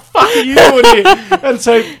 what the fuck are you doing here? And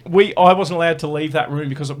so I wasn't allowed to leave that room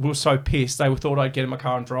because we were so pissed. They thought I'd get in my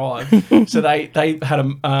car and drive. So they had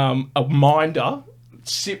a minder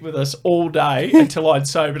sit with us all day until I'd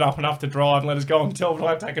sobered up enough to drive and let us go and tell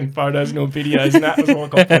I'd taken photos and doing videos, and that was what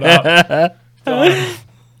got put up.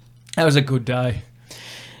 That was a good day.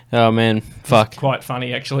 Oh man, fuck. Quite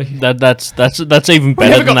funny actually. That's even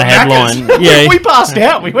better than the headline. Yeah, we passed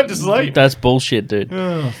out. We went to sleep. That's bullshit, dude.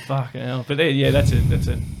 Oh fuck hell! But that's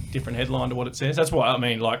a different headline to what it says. That's why I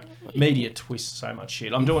mean, like, media twists so much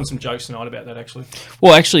shit. I'm doing some jokes tonight about that actually.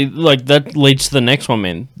 Well, actually, like that leads to the next one,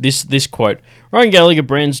 man. This quote: Ryan Gallagher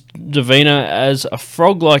brands Davina as a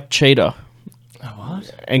frog-like cheater. Oh,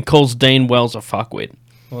 what? And calls Dean Wells a fuckwit.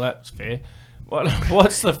 Well, that's fair.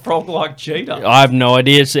 What's the frog-like cheater? I have no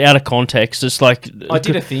idea. It's out of context. It's like I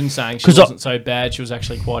did a thing saying she wasn't so bad. She was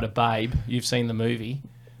actually quite a babe. You've seen the movie,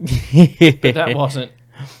 but that wasn't.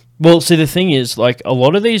 Well, see, the thing is, like, a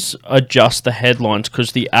lot of these are just the headlines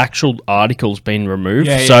because the actual article's been removed.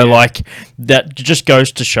 Like, that just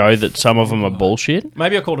goes to show that some of them are bullshit.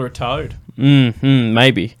 Maybe I called her a toad.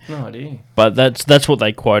 Maybe. No idea. But that's what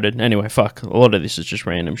they quoted. Anyway, fuck. A lot of this is just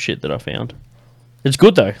random shit that I found. It's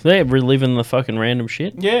good, though. They're reliving the fucking random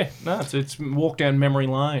shit. Yeah. No, it's walk down memory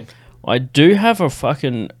lane. I do have a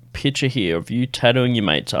fucking picture here of you tattooing your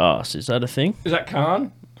mate's ass. Is that a thing? Is that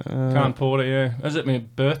Khan? Khan Porter, yeah. Was it my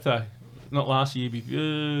birthday? Not last year,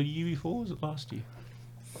 year before? Was it last year?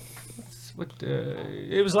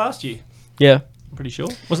 It was last year. Yeah. I'm pretty sure.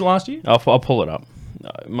 Was it last year? I'll pull it up.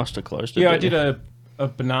 It must have closed it. Yeah, I did a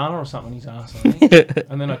banana or something in his ass, I think.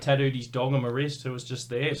 And then I tattooed his dog on my wrist, who was just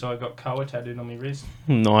there, so I got Koa tattooed on my wrist.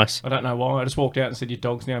 Nice. I don't know why. I just walked out and said, your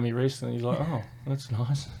dog's now on my wrist, and he's like, oh, that's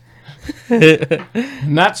nice.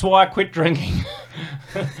 And that's why I quit drinking.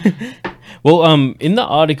 Well, in the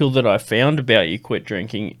article that I found about you quit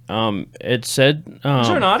drinking, it said... is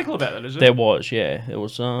there an article about that, is it? There was, yeah. It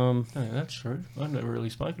was... Oh, that's true. I've never really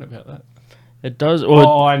spoken about that. It does...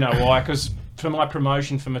 I know why. Because for my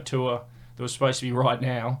promotion for my tour, that was supposed to be right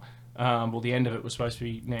now, the end of it was supposed to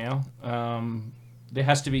be now, there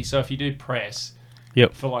has to be... So if you do press...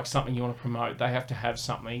 Yep. For like something you want to promote, they have to have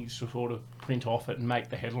something to sort of print off it and make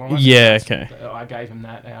the headline. Yeah, okay. I gave him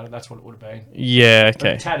that out. That's what it would have been. Yeah,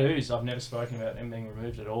 okay. But tattoos, I've never spoken about them being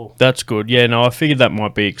removed at all. That's good. Yeah, no, I figured that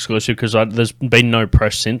might be exclusive because there's been no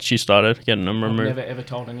press since you started getting them removed. I've never ever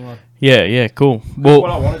told anyone. Yeah, cool. Well,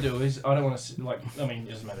 what I want to do is I don't want to it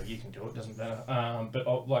doesn't matter. You can do it. Doesn't matter.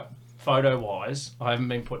 But photo wise, I haven't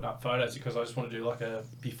been putting up photos because I just want to do like a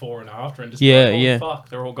before and after and just fuck,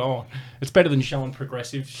 they're all gone. It's better than showing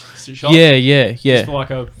progressive shots. Yeah. Just like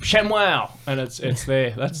a ShamWow, and it's there.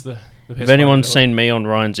 That's the best. If anyone's seen me on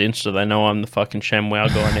Ryan's Insta, they know I'm the fucking ShamWow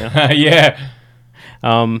guy now. Yeah.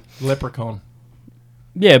 Leprechaun.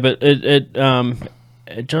 Yeah, but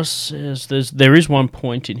it just says there is one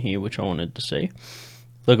point in here which I wanted to see.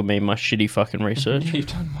 Look at me, my shitty fucking research. You've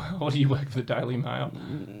done well. Or do you work for the Daily Mail?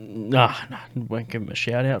 Nah, won't give him a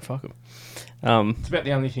shout out. Fuck him. It's about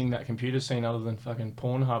the only thing that computer's seen other than fucking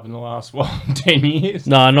Pornhub in the last 10 years.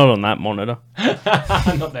 No, not on that monitor.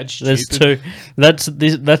 Not that stupid. There's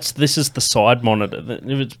two. This is the side monitor.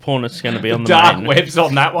 If it's porn, it's going to be on the Dark main. web's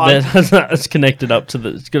on that one. It's connected up to the.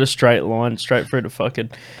 It's got a straight line straight through to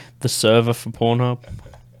fucking the server for Pornhub.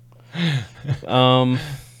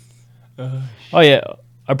 Oh yeah,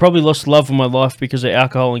 I probably lost the love of my life because of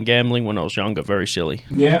alcohol and gambling when I was younger. Very silly.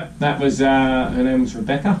 Yeah, that was, her name was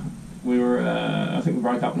Rebecca. We were, I think we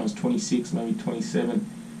broke up when I was 26, maybe 27.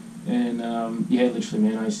 And, yeah, literally,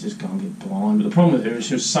 man, I used to just go and get blind. But the problem with her is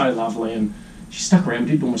she was so lovely and she stuck around,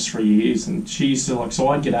 did almost 3 years. And she used to, like, so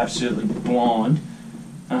I'd get absolutely blind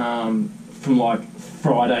from, like,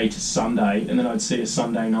 Friday to Sunday. And then I'd see her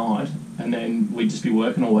Sunday night. And then we'd just be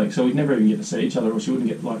working all week. So we'd never even get to see each other or she wouldn't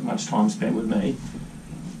get, like, much time spent with me.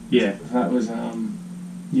 Yeah, that was, I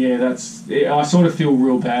sort of feel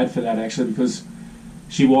real bad for that, actually, because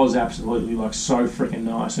she was absolutely, like, so freaking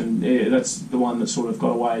nice, and yeah, that's the one that sort of got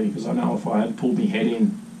away, because I know if I had pulled my head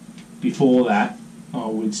in before that,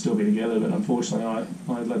 we'd still be together, but unfortunately I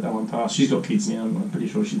let that one pass. She's got kids now, and I'm pretty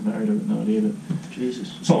sure she's married, I've got no idea, but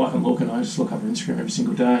Jesus. It's not like I'm looking, I just look up her Instagram every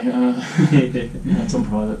single day. It's on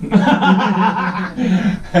private.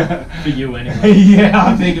 For you anyway. Yeah,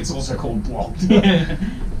 I think it's also called blocked.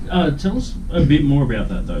 Tell us a bit more about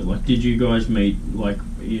that though. Like, did you guys meet like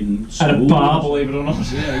in school? At a bar, believe it or not.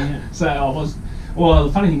 Yeah. So I was. Well,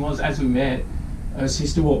 the funny thing was, as we met, her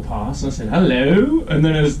sister walked past, and I said hello, and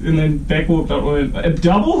then Beck walked up and went a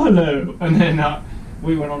double hello, and then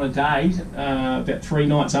we went on a date about 3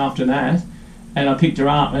 nights after that. And I picked her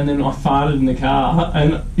up, and then I farted in the car,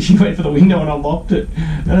 and she went for the window, and I locked it.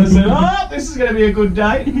 And I said, "Oh, this is going to be a good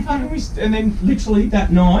date." And then, literally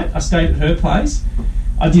that night, I stayed at her place.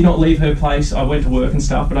 I did not leave her place. I went to work and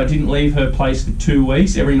stuff, but I didn't leave her place for 2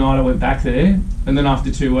 weeks. Every night I went back there, and then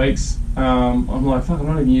after 2 weeks, I'm like, "Fuck, I'm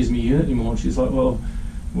not even using my unit anymore." And she's like, "Well,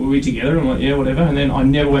 were we together?" I'm like, "Yeah, whatever." And then I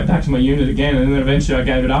never went back to my unit again, and then eventually I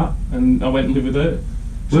gave it up, and I went and lived with her.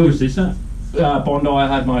 Where was this at? Bondi. I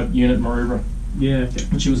had my unit in Maroubra. Yeah. Okay.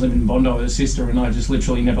 And she was living in Bondi with her sister, and I just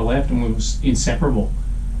literally never left, and we were inseparable.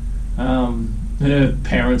 And her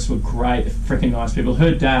parents were great, freaking nice people.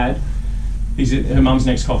 Her dad, her mum's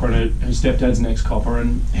an ex-copper and her stepdad's an ex-copper,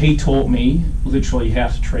 and he taught me literally how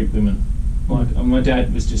to treat women. Like, my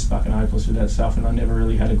dad was just fucking hopeless with that stuff, and I never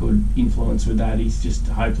really had a good influence with that. He's just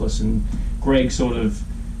hopeless, and Greg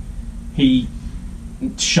he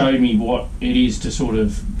showed me what it is to sort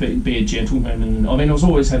of be a gentleman. And I mean, I've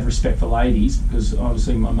always had respect for ladies, because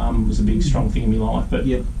obviously my mum was a big strong thing in my life, but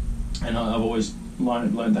yeah, and I've always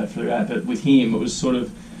learned that through that. But with him, it was sort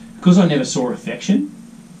of, because I never saw affection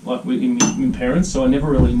like in my parents, so I never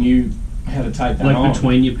really knew how to take that on. Like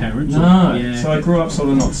between your parents? No. Yeah. So I grew up sort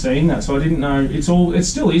of not seeing that, so I didn't know. It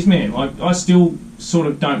still is, man. Like, I still sort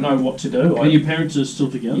of don't know what to do. But your parents are still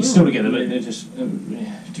together? They're still together, but they're just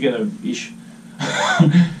together-ish.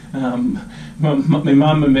 My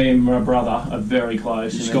mum and me and my brother are very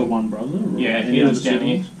close. You just got one brother? Or Yeah, he lives down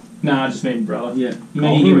here. No, just me and brother. Yeah.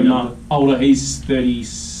 Me, him, and mum. Older, he's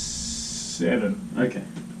 37. Okay.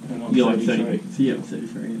 And I'm You're like 33. 30. Yeah,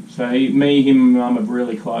 33. Yeah. So me, him, and mum are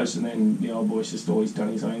really close, and then the old boy's just always done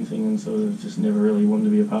his own thing, and sort of just never really wanted to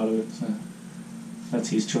be a part of it. So that's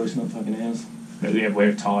his choice, not fucking ours. But yeah,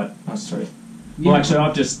 we're tight, us three. Yeah. Well,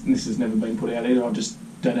 actually, this has never been put out either. I've just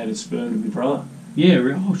donated sperm to my brother.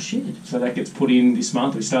 Yeah. Oh shit. So that gets put in this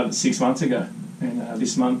month. We started 6 months ago, and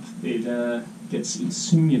this month it gets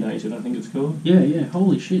inseminated, I think it's called. Yeah.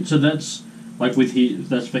 Holy shit. So that's like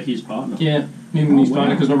that's for his partner. Yeah, him and his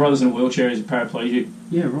partner, because my brother's in a wheelchair. He's a paraplegic.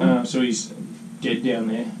 Yeah, right. So he's dead down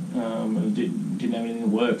there, and didn't have anything to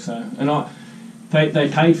work. So, and they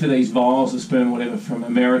paid for these vials of sperm, or whatever, from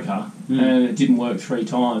America, and it didn't work 3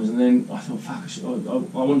 times. And then I thought, fuck,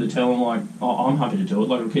 I wanted to tell them, like, I'm happy to do it.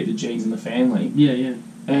 Like, it'll keep the genes in the family. Yeah.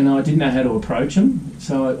 And I didn't know how to approach them,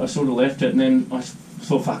 so I sort of left it. And then I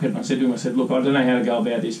thought, fuck it. And I said to him, look, I don't know how to go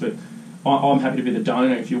about this, but I'm happy to be the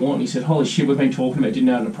donor if you want. And he said, holy shit, we've been talking about, didn't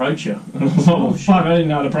know how to approach you. And I was like, well, fuck, I didn't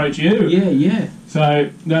know how to approach you. Yeah.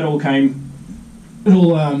 So that all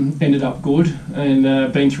ended up good,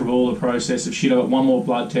 and been through all the process of shit. I've got one more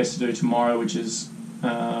blood test to do tomorrow, which is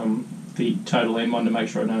the total M1 to make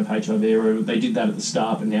sure I don't have HIV. Or they did that at the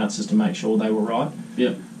start, but now it's just to make sure they were right.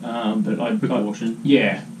 Yeah. But Precaution.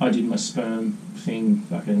 I did my sperm thing.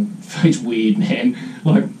 Fucking, it's weird, man.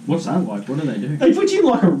 Like, What's that like? What do they do? they put you in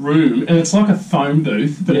like a room, and it's like a phone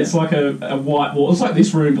booth, but Yeah. it's like a white wall. It's like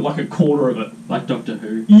this room, but like a quarter of it. Like Doctor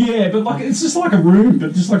Who. Yeah, but like it's just like a room,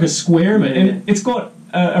 but just like a square of it, Yeah. and it's got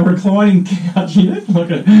a reclining couch in it, like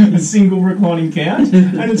a single reclining couch,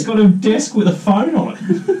 and it's got a desk with a phone on it.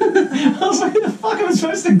 I was like, who the fuck am I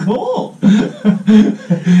supposed to call?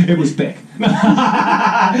 It was Beck.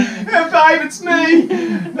 Yeah, babe, it's me.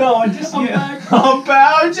 No, I just I'm back. I'm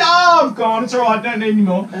back. Oh, I'm gone. It's all right. Don't need any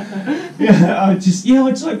more. Yeah, I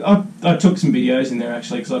took some videos in there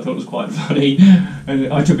actually because I thought it was quite funny,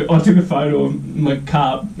 and I took a photo of my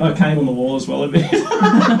car. I came on the wall as well a bit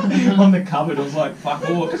on the cupboard. I was like, fuck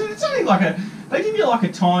all, because it's only like they give you like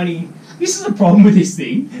a tiny. This is the problem with this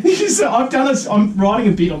thing. I'm writing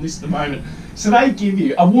a bit on this at the moment. So they give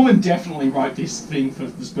you, a woman definitely wrote this thing for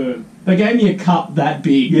the sperm. They gave me a cup that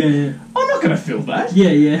big. Yeah. I'm not going to fill that. Yeah,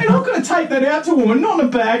 yeah. And I'm going to take that out to a woman, not in a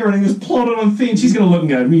bag or anything, just plot it on thing. She's going to look and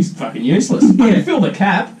go, he's fucking useless. I can fill the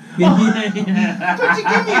cap. Yeah. But you give me,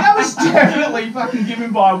 that was definitely fucking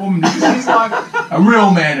given by a woman. Because he's like, a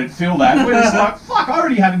real man would fill that. We're just like, fuck, I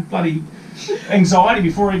already had bloody anxiety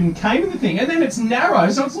before I even came in the thing. And then it's narrow,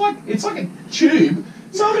 so it's like a tube.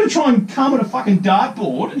 So I'm going to try and come at a fucking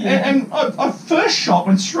dartboard, and I first shot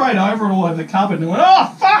went straight over it all over the cupboard, and went,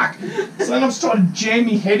 oh, fuck! So then I was trying to jam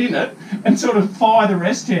my head in it and sort of fire the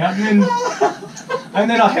rest out, and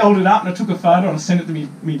then I held it up and I took a photo and I sent it to me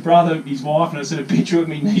brother, his wife, and I sent a picture of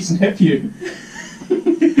me niece and nephew.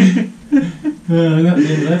 And that was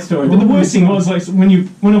the end of that story. But the worst thing was, like,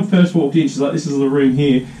 when I first walked in, she's like, this is the room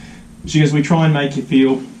here. She goes, we try and make you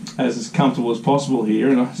feel as comfortable as possible here,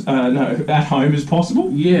 and no, at home as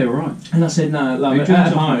possible. Yeah, right. And I said, no, love,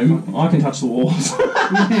 at home, I can touch the walls.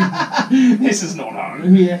 This is not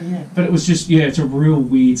home. Yeah. But it was just, it's a real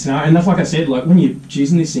weird scenario. And that's like I said, like when you're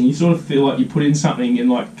jizzing this thing, you sort of feel like you put in something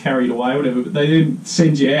and like carried away or whatever, but they then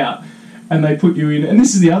send you out and they put you in. And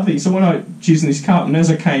this is the other thing. So when I jizzed in this cup, and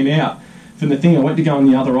as I came out from the thing, I went to go in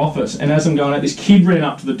the other office, and as I'm going out, this kid ran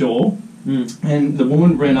up to the door. And the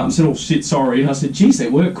woman ran up and said, oh shit, sorry. And I said, geez, they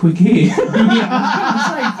work quick here. It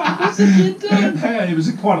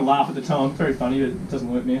was quite a laugh at the time, very funny, but it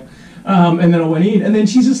doesn't work now. And then I went in, and then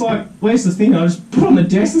she's just like, where's the thing? And I just put on the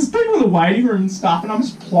desk, there's people in the waiting room and stuff, and I'm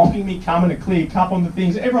just plonking me cum in a clear cup on the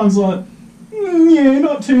things. Everyone's like, yeah,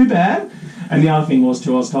 not too bad. And the other thing was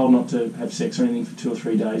too, I was told not to have sex or anything for 2 or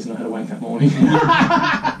 3 days, and I had to wank that morning.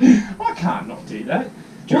 I can't not do that.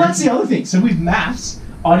 Well, that's the other thing. So with maths,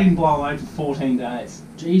 I didn't blow a load for 14 days.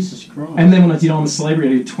 Jesus Christ. And then when I did I'm a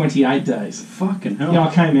Celebrity, I did 28 days. Fucking hell. Yeah,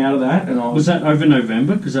 I came out of that, and I Was that over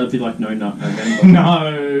November? Because that'd be like no nut November.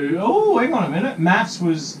 No. Oh, hang on a minute. Maths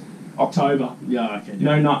was October. Yeah, okay.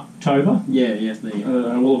 No nut-tober. Yeah, there you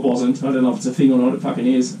go. Well, it wasn't. I don't know if it's a thing or not. It fucking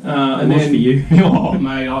is. And It was then, for you. Oh,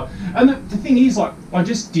 mate. And the thing is, like, I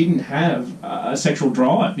just didn't have a sexual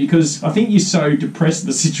drive because I think you're so depressed at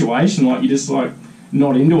the situation, like, you're just, like,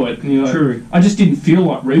 not into it. And you're like, True. I just didn't feel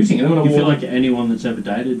like rooting. And then when You I feel like anyone that's ever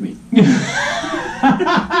dated me.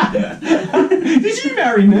 Did you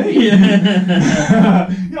marry me? Yeah.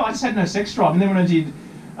 I just had no sex drive. And then when I did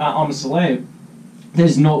I'm a Celeb,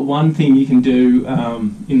 there's not one thing you can do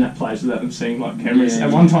in that place without them seeing like cameras. Yeah.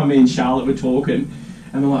 And one time me and Charlotte were talking,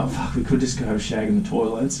 and we're like, fuck, we could just go have a shag in the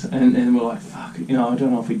toilets. And we're like, fuck, I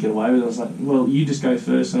don't know if we get away with it. I was like, well, you just go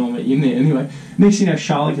first and I'll meet you in there. Anyway, next thing you know,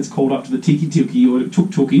 Charlotte gets called up to the tiki-tiki, or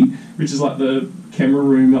tuk-tuki, which is like the camera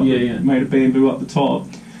room up made of bamboo up the top.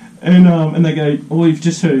 And they go, well, we've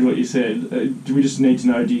just heard what you said. Do we just need to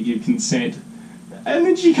know, do you give consent? And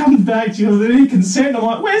then she comes back, she goes, any consent? I'm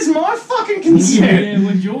like, where's my fucking consent? Yeah,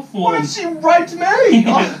 when's your fault? What if she raped me?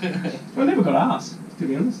 I never got asked, to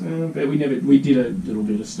be honest. But we did a little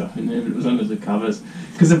bit of stuff in there, but it was under the covers.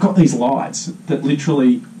 Because they've got these lights that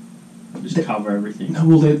literally... Just cover everything. No,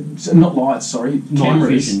 well, they're not lights, sorry. Night Cameras.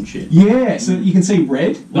 vision shit. Yeah, so you can see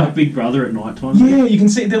red. Like Big Brother at night time. Yeah, you can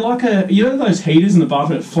see, they're like those heaters in the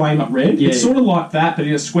bathroom that flame up red? Yeah. It's sort of like that, but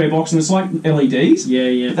in a square box, and it's like LEDs.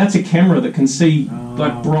 Yeah. But that's a camera that can see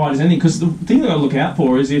like bright as anything. Because the thing that I look out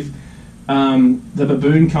for is if the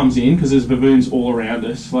baboon comes in, because there's baboons all around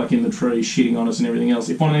us, like in the trees, shitting on us and everything else.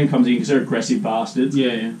 If one of them comes in, because they're aggressive bastards,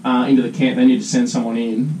 into the camp, they need to send someone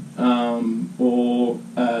in. Or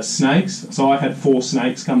snakes. So I had 4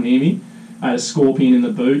 snakes come near me. I had a scorpion in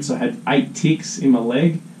the boots. I had 8 ticks in my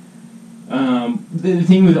leg. The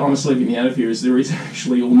thing with I'm Asleep in the Atmosphere is there is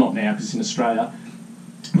actually, well, not now because it's in Australia,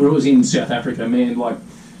 but it was in South Africa, man, like,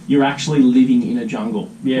 you're actually living in a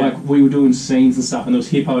jungle. Yeah. Like, we were doing scenes and stuff, and there was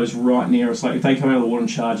hippos right near us. Like, if they come out of the water and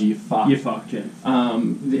charge you, you're fucked. You're fucked, yeah.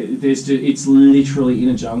 It's literally in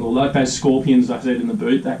a jungle. Like those scorpions I said in the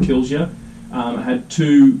boot, that kills you. I had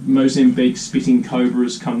 2 Mozambique spitting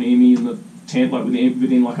cobras come near me in the tent, like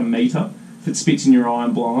within like a metre. If it spits in your eye,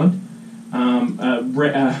 I'm blind.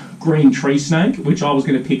 A green tree snake, which I was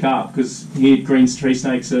going to pick up because here green tree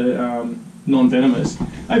snakes are non-venomous.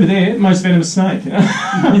 Over there, most venomous snake.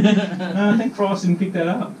 Thank Christ I didn't pick that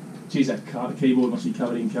up. Jeez, the keyboard must be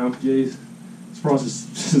covered in cum. Jeez, surprised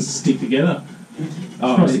it stick together.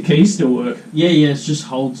 Surprised the keys still work. Yeah, it just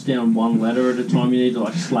holds down one letter at a time. You need to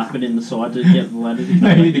like slap it in the side to get the letter to come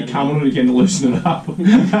No, you need back to come on it again to loosen it up.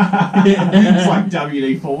 It's like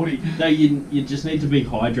WD-40. No, you just need to be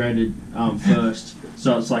hydrated first.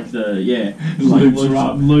 So it's like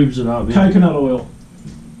Lubes it up. Yeah. Coconut oil.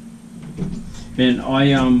 Man,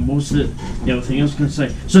 what was the other thing I was going to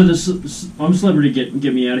say? So this, I'm Celebrity,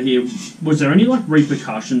 get me out of here. Was there any like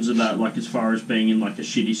repercussions of that, like as far as being in like a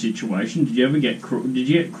shitty situation? Did you ever get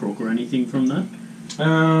crook or anything from that?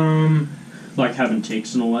 Like having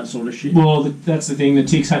ticks and all that sort of shit. Well, that's the thing. The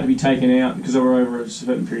ticks had to be taken out because they were over a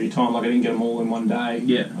certain period of time. Like I didn't get them all in one day.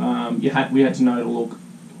 Yeah. We had to know to look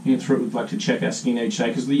through it, like to check our skin each day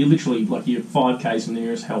because you literally like you're 5k's from the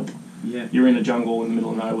nearest help. Yeah. You're in a jungle in the middle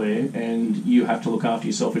of nowhere, and you have to look after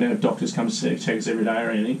yourself. We don't have doctors come to check us every day or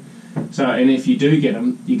anything. So, and if you do get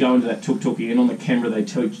them, you go into that tuk-tuk, and on the camera they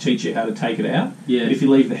teach you how to take it out. Yeah. But if you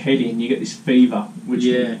leave the head in, you get this fever, which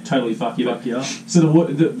can totally fuck you up. So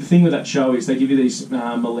the thing with that show is they give you these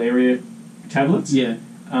malaria tablets. Yeah.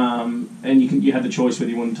 And you had the choice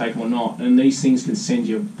whether you want to take them or not. And these things can send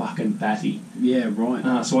you fucking batty. Yeah,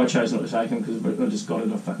 right. So I chose not to take them because I just got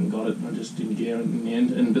it. I fucking got it. I just didn't care in the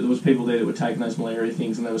end. But there was people there that were taking those malaria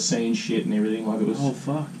things and they were seeing shit and everything. Like it was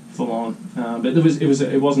full on. But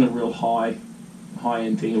it wasn't a real high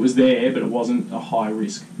end thing. It was there, but it wasn't a high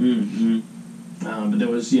risk. But there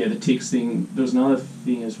was the ticks thing. There was another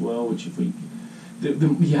thing as well, which you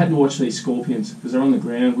had to watch these scorpions because they're on the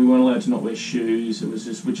ground. We weren't allowed to not wear shoes. It was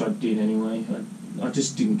just, which I did anyway. I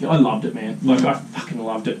just didn't. I loved it, man. Like I fucking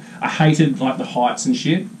loved it. I hated like the heights and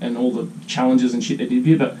shit and all the challenges and shit they did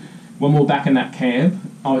here. But when we were back in that camp,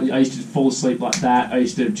 I used to fall asleep like that. I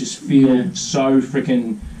used to just feel so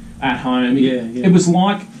freaking at home. It was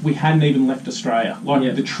like we hadn't even left Australia.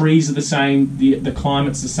 Like the trees are the same. The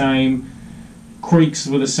climate's the same. Creeks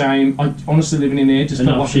were the same. I honestly living in there just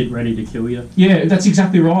enough felt like shit ready to kill you. Yeah, that's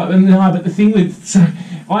exactly right. And but the thing with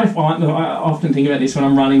I often think about this when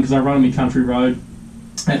I'm running because I run on my country road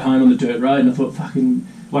at home on the dirt road, and I thought fucking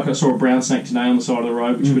like I saw a brown snake today on the side of the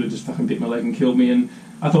road, which would have just fucking bit my leg and killed me. And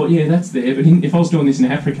I thought, that's there. But if I was doing this in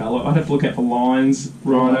Africa, like, I'd have to look out for lions,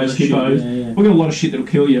 rhinos, hippos. We've got a lot of shit that'll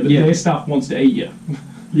kill you, but their stuff wants to eat you.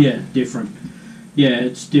 Yeah, different. Yeah,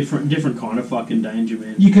 it's different kind of fucking danger,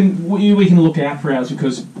 man. We can look out for ours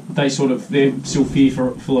because they're still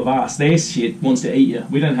fearful of us. Their shit wants to eat you.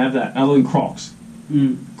 We don't have that other than crocs,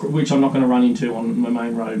 which I'm not going to run into on my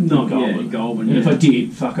main road. No, Goulburn. And if I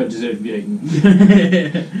did, fuck, I deserve to be eaten.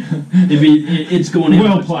 It's gone.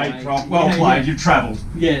 Well played, Croc. Well played. You've travelled.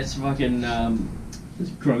 Yeah, it's fucking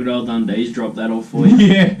Crocodile Dundee's dropped that off for you.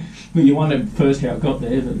 Yeah. Well, you wonder first how it got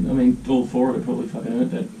there, but I mean, all 4 of it probably fucking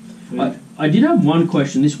earned that. I did have one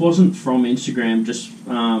question. This wasn't from Instagram. Just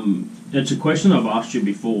it's a question I've asked you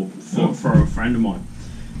before for a friend of mine.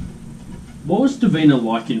 What was Davina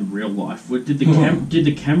like in real life? Did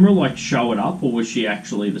the camera like show it up, or was she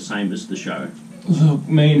actually the same as the show? Look,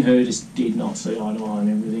 me and her just did not see eye to eye and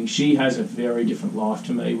everything. She has a very different life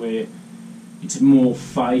to me, where it's more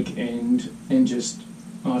fake and just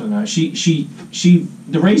I don't know. She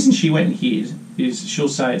the reason she went and hid is she'll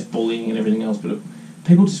say it's bullying and everything else, but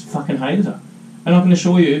people just fucking hated her. And I can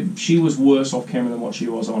assure you, she was worse off camera than what she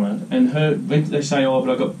was on it. And when they say, but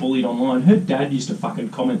I got bullied online, her dad used to fucking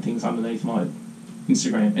comment things underneath my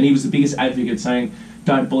Instagram. And he was the biggest advocate saying,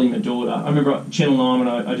 don't bully my daughter. I remember at Channel 9 when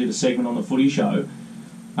I did a segment on the footy show,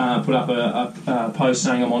 put up a post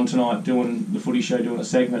saying I'm on tonight doing the footy show, doing a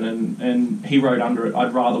segment, and he wrote under it,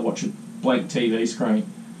 I'd rather watch a blank TV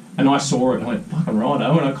screen. And I saw it and I went, fucking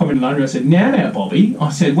righto. And I commented under it, I said, now, Bobby. I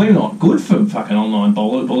said, we're not good for fucking online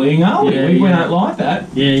bullying, are we? We don't like that.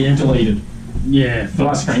 Yeah. Deleted. Yeah. But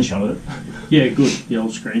I screenshotted it. Yeah, good. The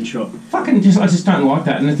old screenshot. Fucking I just don't like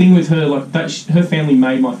that. And the thing with her, like, her family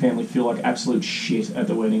made my family feel like absolute shit at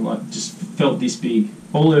the wedding. Like, just felt this big.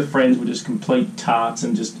 All her friends were just complete tarts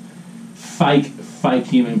and just fake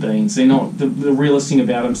human beings. They're not, the realest thing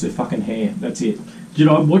about them is their fucking hair. That's it. Did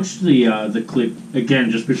I watch the clip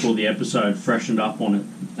again just before the episode freshened up on it?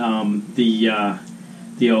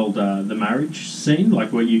 The old the marriage scene,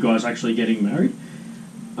 like where you guys actually getting married.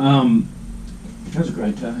 That was a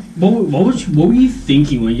great day. What were you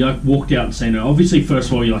thinking when you like walked out and seen her? Obviously, first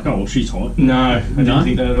of all, you're like, oh, well, she's hot. No, I didn't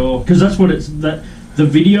think that at all. Because that's what it's that the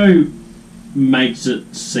video. makes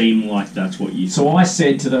it seem like that's what you... So I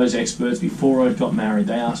said to those experts before I got married,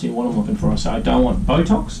 they asked me what I'm looking for. I said, I don't want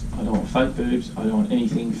Botox, I don't want fake boobs, I don't want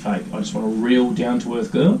anything fake. I just want a real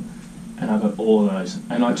down-to-earth girl, and I got all of those.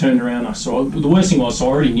 And I turned around, I saw... The worst thing was, I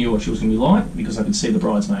already knew what she was going to be like because I could see the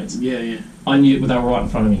bridesmaids. Yeah. I knew they were right in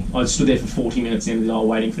front of me. I stood there for 40 minutes in the aisle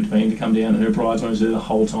waiting for Devine to come down, and her bridesmaids were there the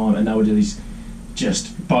whole time, and they would do these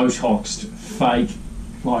just Botoxed, fake,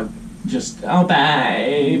 like... just oh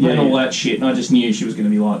babe and all that shit, and I just knew she was going to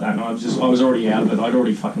be like that, and I was already out of it. I'd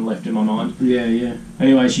already fucking left in my mind. Yeah.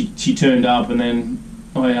 Anyway, she turned up, and then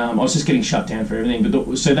I was just getting shut down for everything. But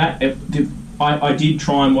I did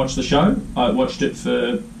try and watch the show. I watched it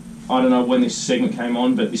for I don't know when this segment came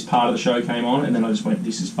on, but this part of the show came on, and then I just went,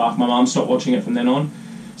 this is fuck. My mum stopped watching it from then on.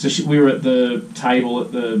 So we were at the table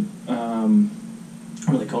at the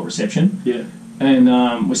what do they call it, reception. Yeah.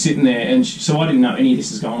 And we're sitting there, and so I didn't know any of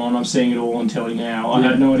this is going on. I'm seeing it all on telly now. I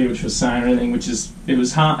had no idea what she was saying or anything, it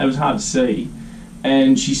was hard to see.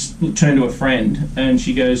 And she turned to a friend, and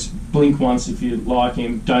she goes, blink once if you like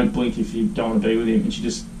him, don't blink if you don't want to be with him. And she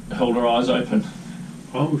just held her eyes open.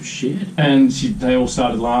 Oh, shit. And they all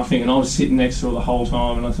started laughing, and I was sitting next to her the whole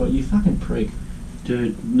time, and I thought, you fucking prick.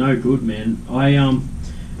 Dude, no good, man.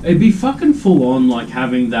 It'd be fucking full on, like,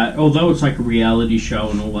 having that, although it's like a reality show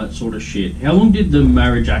and all that sort of shit. How long did the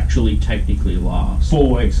marriage actually technically last? 4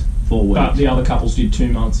 weeks. 4 weeks. But the other couples did 2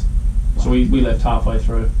 months. So we left halfway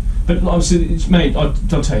through. But obviously, I'll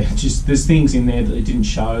tell you, just there's things in there that it didn't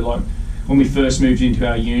show. Like, when we first moved into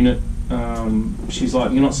our unit, she's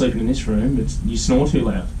like, you're not sleeping in this room, you snore too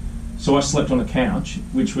loud. So I slept on a couch,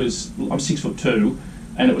 which was, I'm 6'2",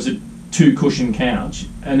 and it was a 2-cushion couch.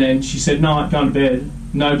 And then she said, no, go to bed.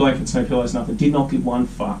 No blankets, no pillows, nothing. Did not give one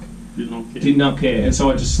fuck. Did not care. And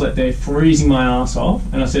so I just slept there, freezing my ass off.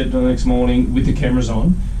 And I said the next morning, with the cameras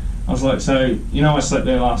on, I was like, so, I slept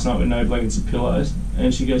there last night with no blankets and pillows.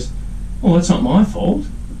 And she goes, well, that's not my fault.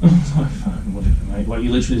 I was like, fucking whatever, mate. Like,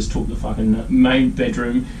 you literally just took the fucking main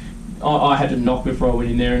bedroom. I had to knock before I went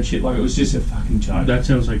in there and shit. Like, it was just a fucking joke. That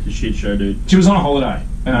sounds like a shit show, dude. She was on a holiday.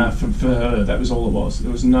 For her, that was all it was.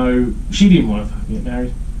 There was no... She didn't want to fucking get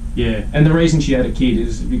married. Yeah. And the reason she had a kid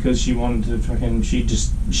is because she wanted to fucking...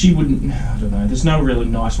 She wouldn't... I don't know. There's no really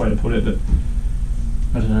nice way to put it, but...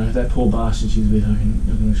 I don't know. That poor bastard, she's a bit fucking...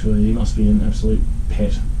 I'm sure he must be an absolute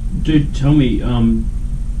pet. Dude, tell me,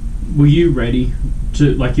 were you ready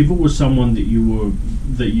to... Like, if it was someone that you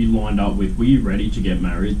lined up with, were you ready to get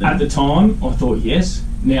married then? At the time, I thought yes.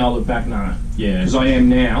 Now I look back, no. Yeah. Because I am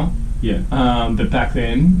now. Yeah. But back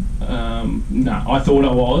then, no. I thought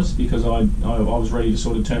I was, because I was ready to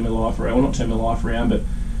sort of turn my life around. Well, not turn my life around, but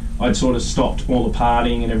I'd sort of stopped all the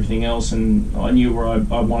partying and everything else, and I knew where I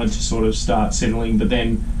wanted to sort of start settling. But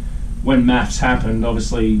then when maths happened,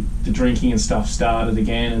 obviously the drinking and stuff started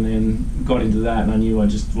again, and then got into that, and I knew I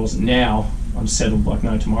just wasn't. Now I'm settled like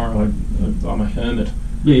no tomorrow. I'm a hermit.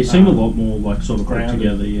 Yeah, you seem a lot more like sort of grounded.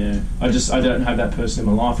 together. Yeah. I don't have that person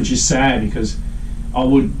in my life, which is sad because I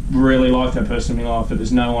would really like that person in my life, but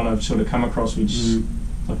there's no one I've sort of come across which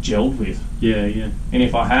I've gelled with. Yeah. And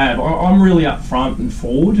if I have, I'm really upfront and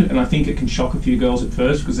forward, and I think it can shock a few girls at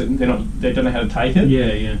first because they don't know how to take it.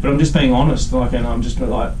 Yeah. But I'm just being honest, like, and I'm just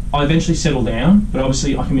like, I eventually settle down, but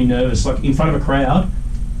obviously I can be nervous. Like, in front of a crowd,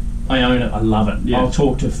 I own it, I love it. Yeah. I'll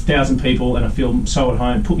talk to 1,000 people and I feel so at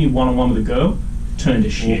home. Put me one-on-one with a girl, turn to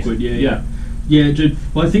shit. Awkward, yeah. Yeah, dude.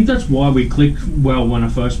 Well, I think that's why we clicked well when I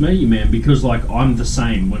first met you, man. Because like I'm the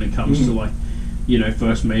same when it comes to like,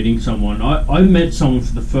 first meeting someone. I met someone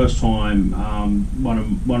for the first time. One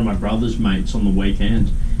of my brother's mates on the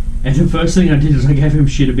weekend, and the first thing I did is I gave him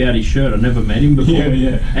shit about his shirt. I never met him before.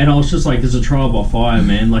 Yeah. And I was just like, "There's a trial by fire,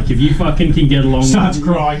 man. Like if you fucking can get along." Starts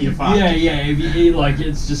crying, you fuck. Yeah. If you like,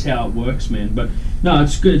 it's just how it works, man. But no,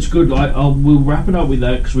 it's good. It's good. We'll wrap it up with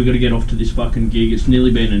that because we got to get off to this fucking gig. It's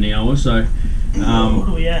nearly been an hour, so. What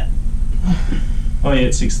are we at? Oh yeah,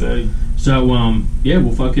 it's 6:30. So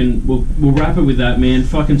we'll wrap it with that, man.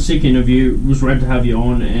 Fucking sick interview. It was rad to have you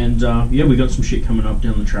on, and we got some shit coming up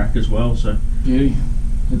down the track as well. So beauty.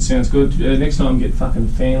 It sounds good. Next time, get fucking a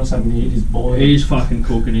fan or something to eat his boy. He's fucking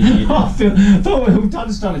cooking in here. I thought we've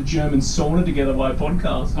just done a German sauna together by a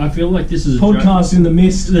podcast. I feel like this is a podcast in the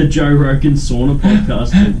mist. The Joe Rogan sauna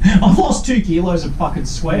podcast. I've lost 2 kilos of fucking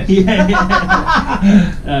sweat.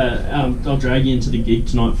 I'll drag you into the gig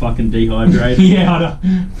tonight, fucking dehydrated. Yeah, I know.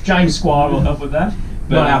 James Squire will help with that.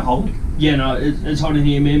 But not alcoholic. Yeah, no, it's hot in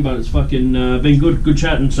here, man, but it's fucking been good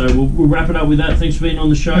chatting, so we'll wrap it up with that. Thanks for being on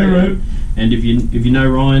the show. Hey, and if you know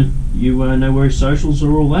Ryan, you know where his socials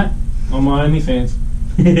are, all that. On my OnlyFans.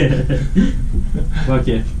 Fuck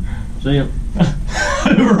yeah. See ya.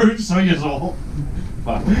 Rude, so you all.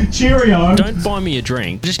 Cheerio. Don't buy me a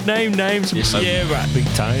drink. Just name names. Yeah, right. Big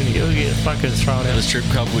Tony, you'll get fucking thrown out of the strip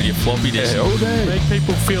club with your floppy disk. All day. Make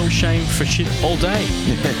people feel shame for shit all day.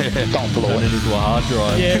 Don't blow Turn it it. into a hard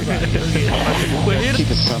drive. Yeah, right. We're here to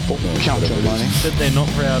Keep it simple. Count your money. That they're not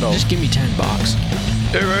proud of. just give me $10.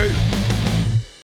 All right.